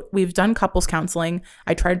 Note, we've done couples counseling.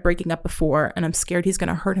 I tried breaking up before, and I'm scared he's going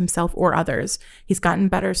to hurt himself or others. He's gotten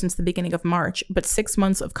better since the beginning of March, but 6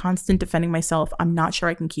 months of constant defending myself, I'm not sure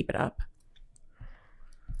I can keep it up.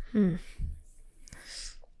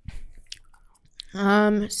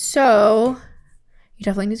 So you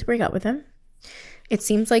definitely need to break up with him. It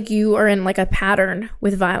seems like you are in like a pattern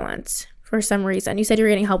with violence for some reason. You said you're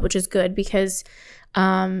getting help, which is good, because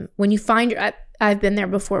when you find I've been there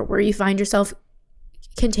before, where you find yourself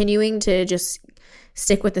continuing to just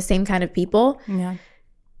stick with the same kind of people. Yeah.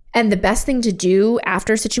 And the best thing to do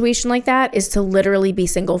after a situation like that is to literally be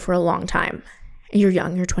single for a long time. You're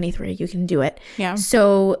young, you're 23, you can do it. Yeah.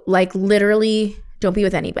 So like literally don't be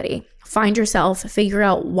with anybody. Find yourself, figure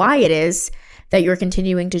out why it is that you're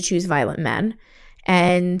continuing to choose violent men,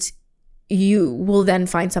 and you will then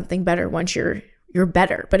find something better once you're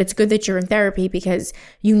better. But it's good that you're in therapy because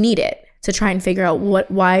you need it to try and figure out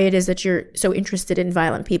why it is that you're so interested in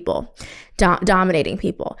violent people, dominating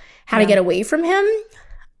people. How to get away from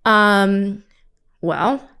him?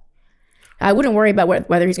 Well, I wouldn't worry about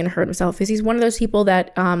whether he's going to hurt himself, because he's one of those people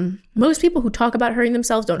that most people who talk about hurting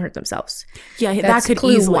themselves don't hurt themselves. Yeah, That's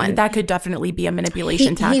clue one. that could definitely be a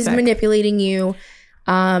manipulation tactic. He's manipulating you.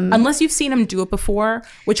 Unless you've seen him do it before,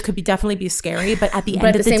 which could definitly be scary. But at the end But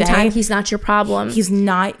at of the the same day, time, he's not your problem. he's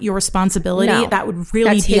not your responsibility. No. That would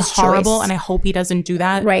really That's be his horrible, choice. and I hope he doesn't do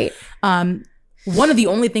that. Right. One of the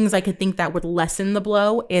only things I could think that would lessen the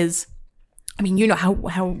blow is, I mean, you know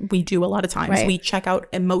how we do a lot of times. Right. We check out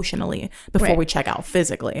emotionally before Right. we check out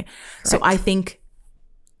physically. So I think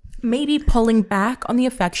maybe pulling back on the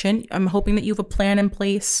affection. I'm hoping that you have a plan in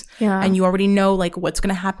place, and you already know like what's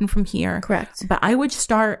going to happen from here. Correct. But I would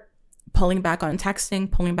start pulling back on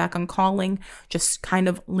texting, pulling back on calling, just kind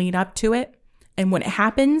of lead up to it. And when it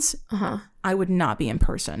happens, I would not be in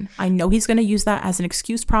person. I know he's going to use that as an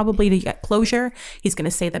excuse probably to get closure. He's going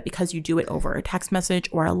to say that because you do it over a text message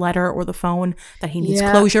or a letter or the phone that he needs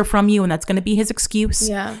closure from you, and that's going to be his excuse.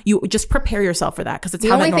 Yeah. You just prepare yourself for that because it's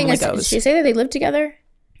how that normally goes. Did she say that they live together?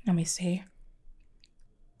 Let me see.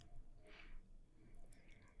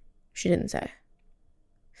 She didn't say.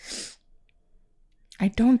 I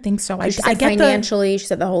don't think so. She said financially, she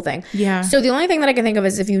said the whole thing. Yeah. So the only thing that I can think of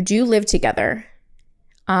is if you do live together,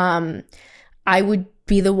 I would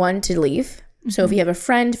be the one to leave. So if you have a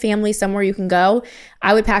friend, family, somewhere you can go,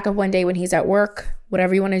 I would pack up one day when he's at work,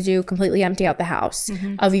 whatever you want to do, completely empty out the house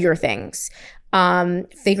of your things.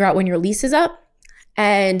 Figure out when your lease is up,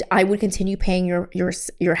 and I would continue paying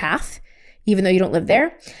your half, even though you don't live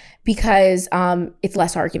there, because it's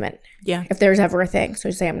less argument. Yeah. If there's ever a thing. So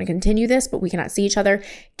just say, I'm going to continue this, but we cannot see each other.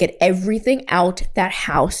 Get everything out that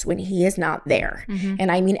house when he is not there.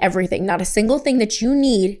 And I mean everything. Not a single thing that you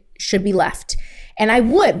need should be left. And I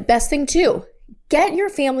would, best thing too, get your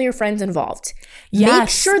family or friends involved. Yes. Make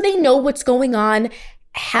sure they know what's going on.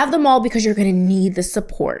 Have them all, because you're going to need the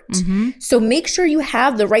support. So make sure you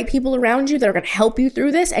have the right people around you that are going to help you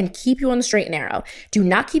through this and keep you on the straight and narrow. Do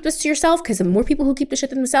not keep this to yourself, because the more people who keep the shit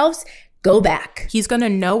to themselves, go back. He's going to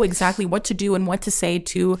know exactly what to do and what to say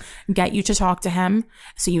to get you to talk to him.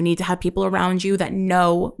 So you need to have people around you that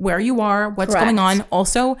know where you are, what's going on.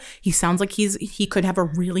 Also, he sounds like he could have a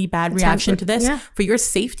really bad reaction to this. For your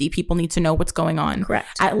safety, people need to know what's going on.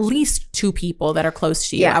 Correct. At least 2 people that are close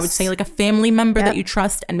to you. I would say like a family member that you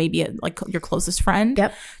trust, and maybe like your closest friend.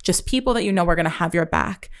 Just people that you know are going to have your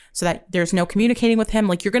back, so that there's no communicating with him.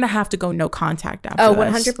 Like, you're going to have to go no contact after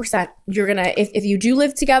this. 100%. You're going to, if you do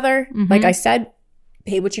live together, like I said,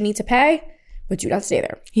 pay what you need to pay, but do not stay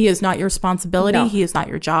there. He is not your responsibility. No. He is not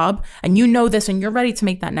your job. And you know this, and you're ready to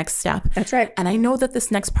make that next step. That's right. And I know that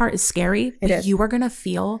this next part is scary, but you are going to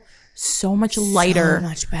feel so much lighter. So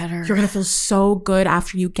much better. You're going to feel so good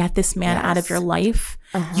after you get this man out of your life.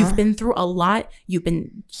 You've been through a lot. You've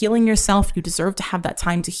been healing yourself. You deserve to have that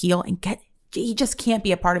time to heal and he just can't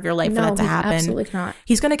be a part of your life for that to happen. Absolutely not.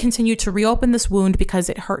 He's going to continue to reopen this wound because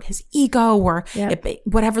it hurt his ego or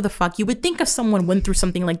whatever the fuck. You would think if someone went through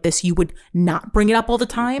something like this, you would not bring it up all the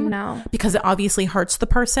time. No. Because it obviously hurts the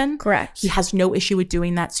person. Correct. He has no issue with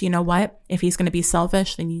doing that. So you know what? If he's going to be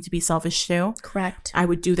selfish, they need to be selfish too. Correct. I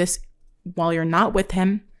would do this while you're not with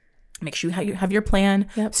him. Make sure you have your plan.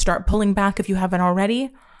 Start pulling back if you haven't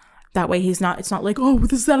already. That way it's not like, oh,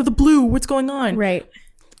 this is out of the blue. What's going on? Right.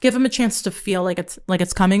 Give him a chance to feel like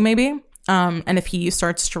it's coming, maybe. And if he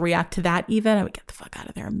starts to react to that, even, I would get the fuck out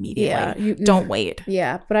of there immediately. Yeah, don't wait.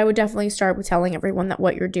 Yeah, but I would definitely start with telling everyone that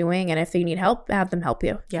what you're doing, and if they need help, have them help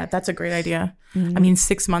you. Yeah, that's a great idea. I mean,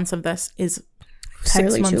 6 months of this is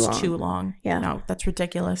entirely 6 months too long. Yeah, no, that's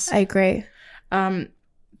ridiculous. I agree.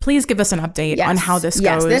 Please give us an update on how this goes.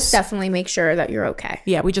 Yes, this definitely makes sure that you're okay.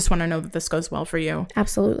 Yeah, we just want to know that this goes well for you.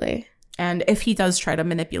 Absolutely. And if he does try to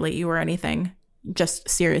manipulate you or anything, just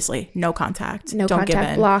seriously, no contact. No Don't contact, give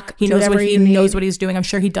in. block. He knows what he's doing. I'm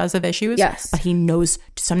sure he does have issues. Yes. But he knows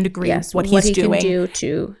to some degree what he doing. Can do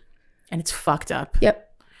to. And it's fucked up.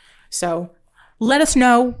 Yep. So let us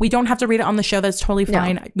know. We don't have to read it on the show. That's totally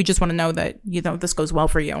fine. No. We just want to know that, this goes well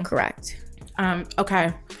for you. Correct.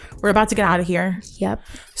 Okay. We're about to get out of here. Yep.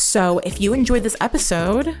 So if you enjoyed this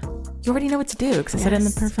episode, you already know what to do because I said it in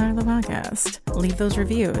the profile of the podcast. Leave those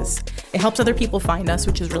reviews. It helps other people find us,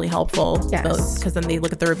 which is really helpful. Yes. Because then they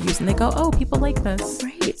look at the reviews and they go, oh, people like this.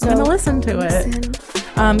 Right. So I'm going to listen to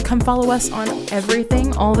it. Come follow us on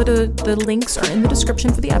everything. All the links are in the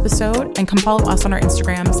description for the episode. And come follow us on our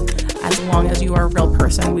Instagrams. As long as you are a real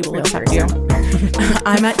person, we will accept you.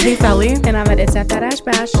 I'm at Kate Belly. And I'm at It's At That Ash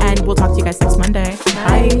Bash. And we'll talk to you guys next Monday.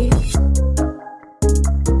 Bye.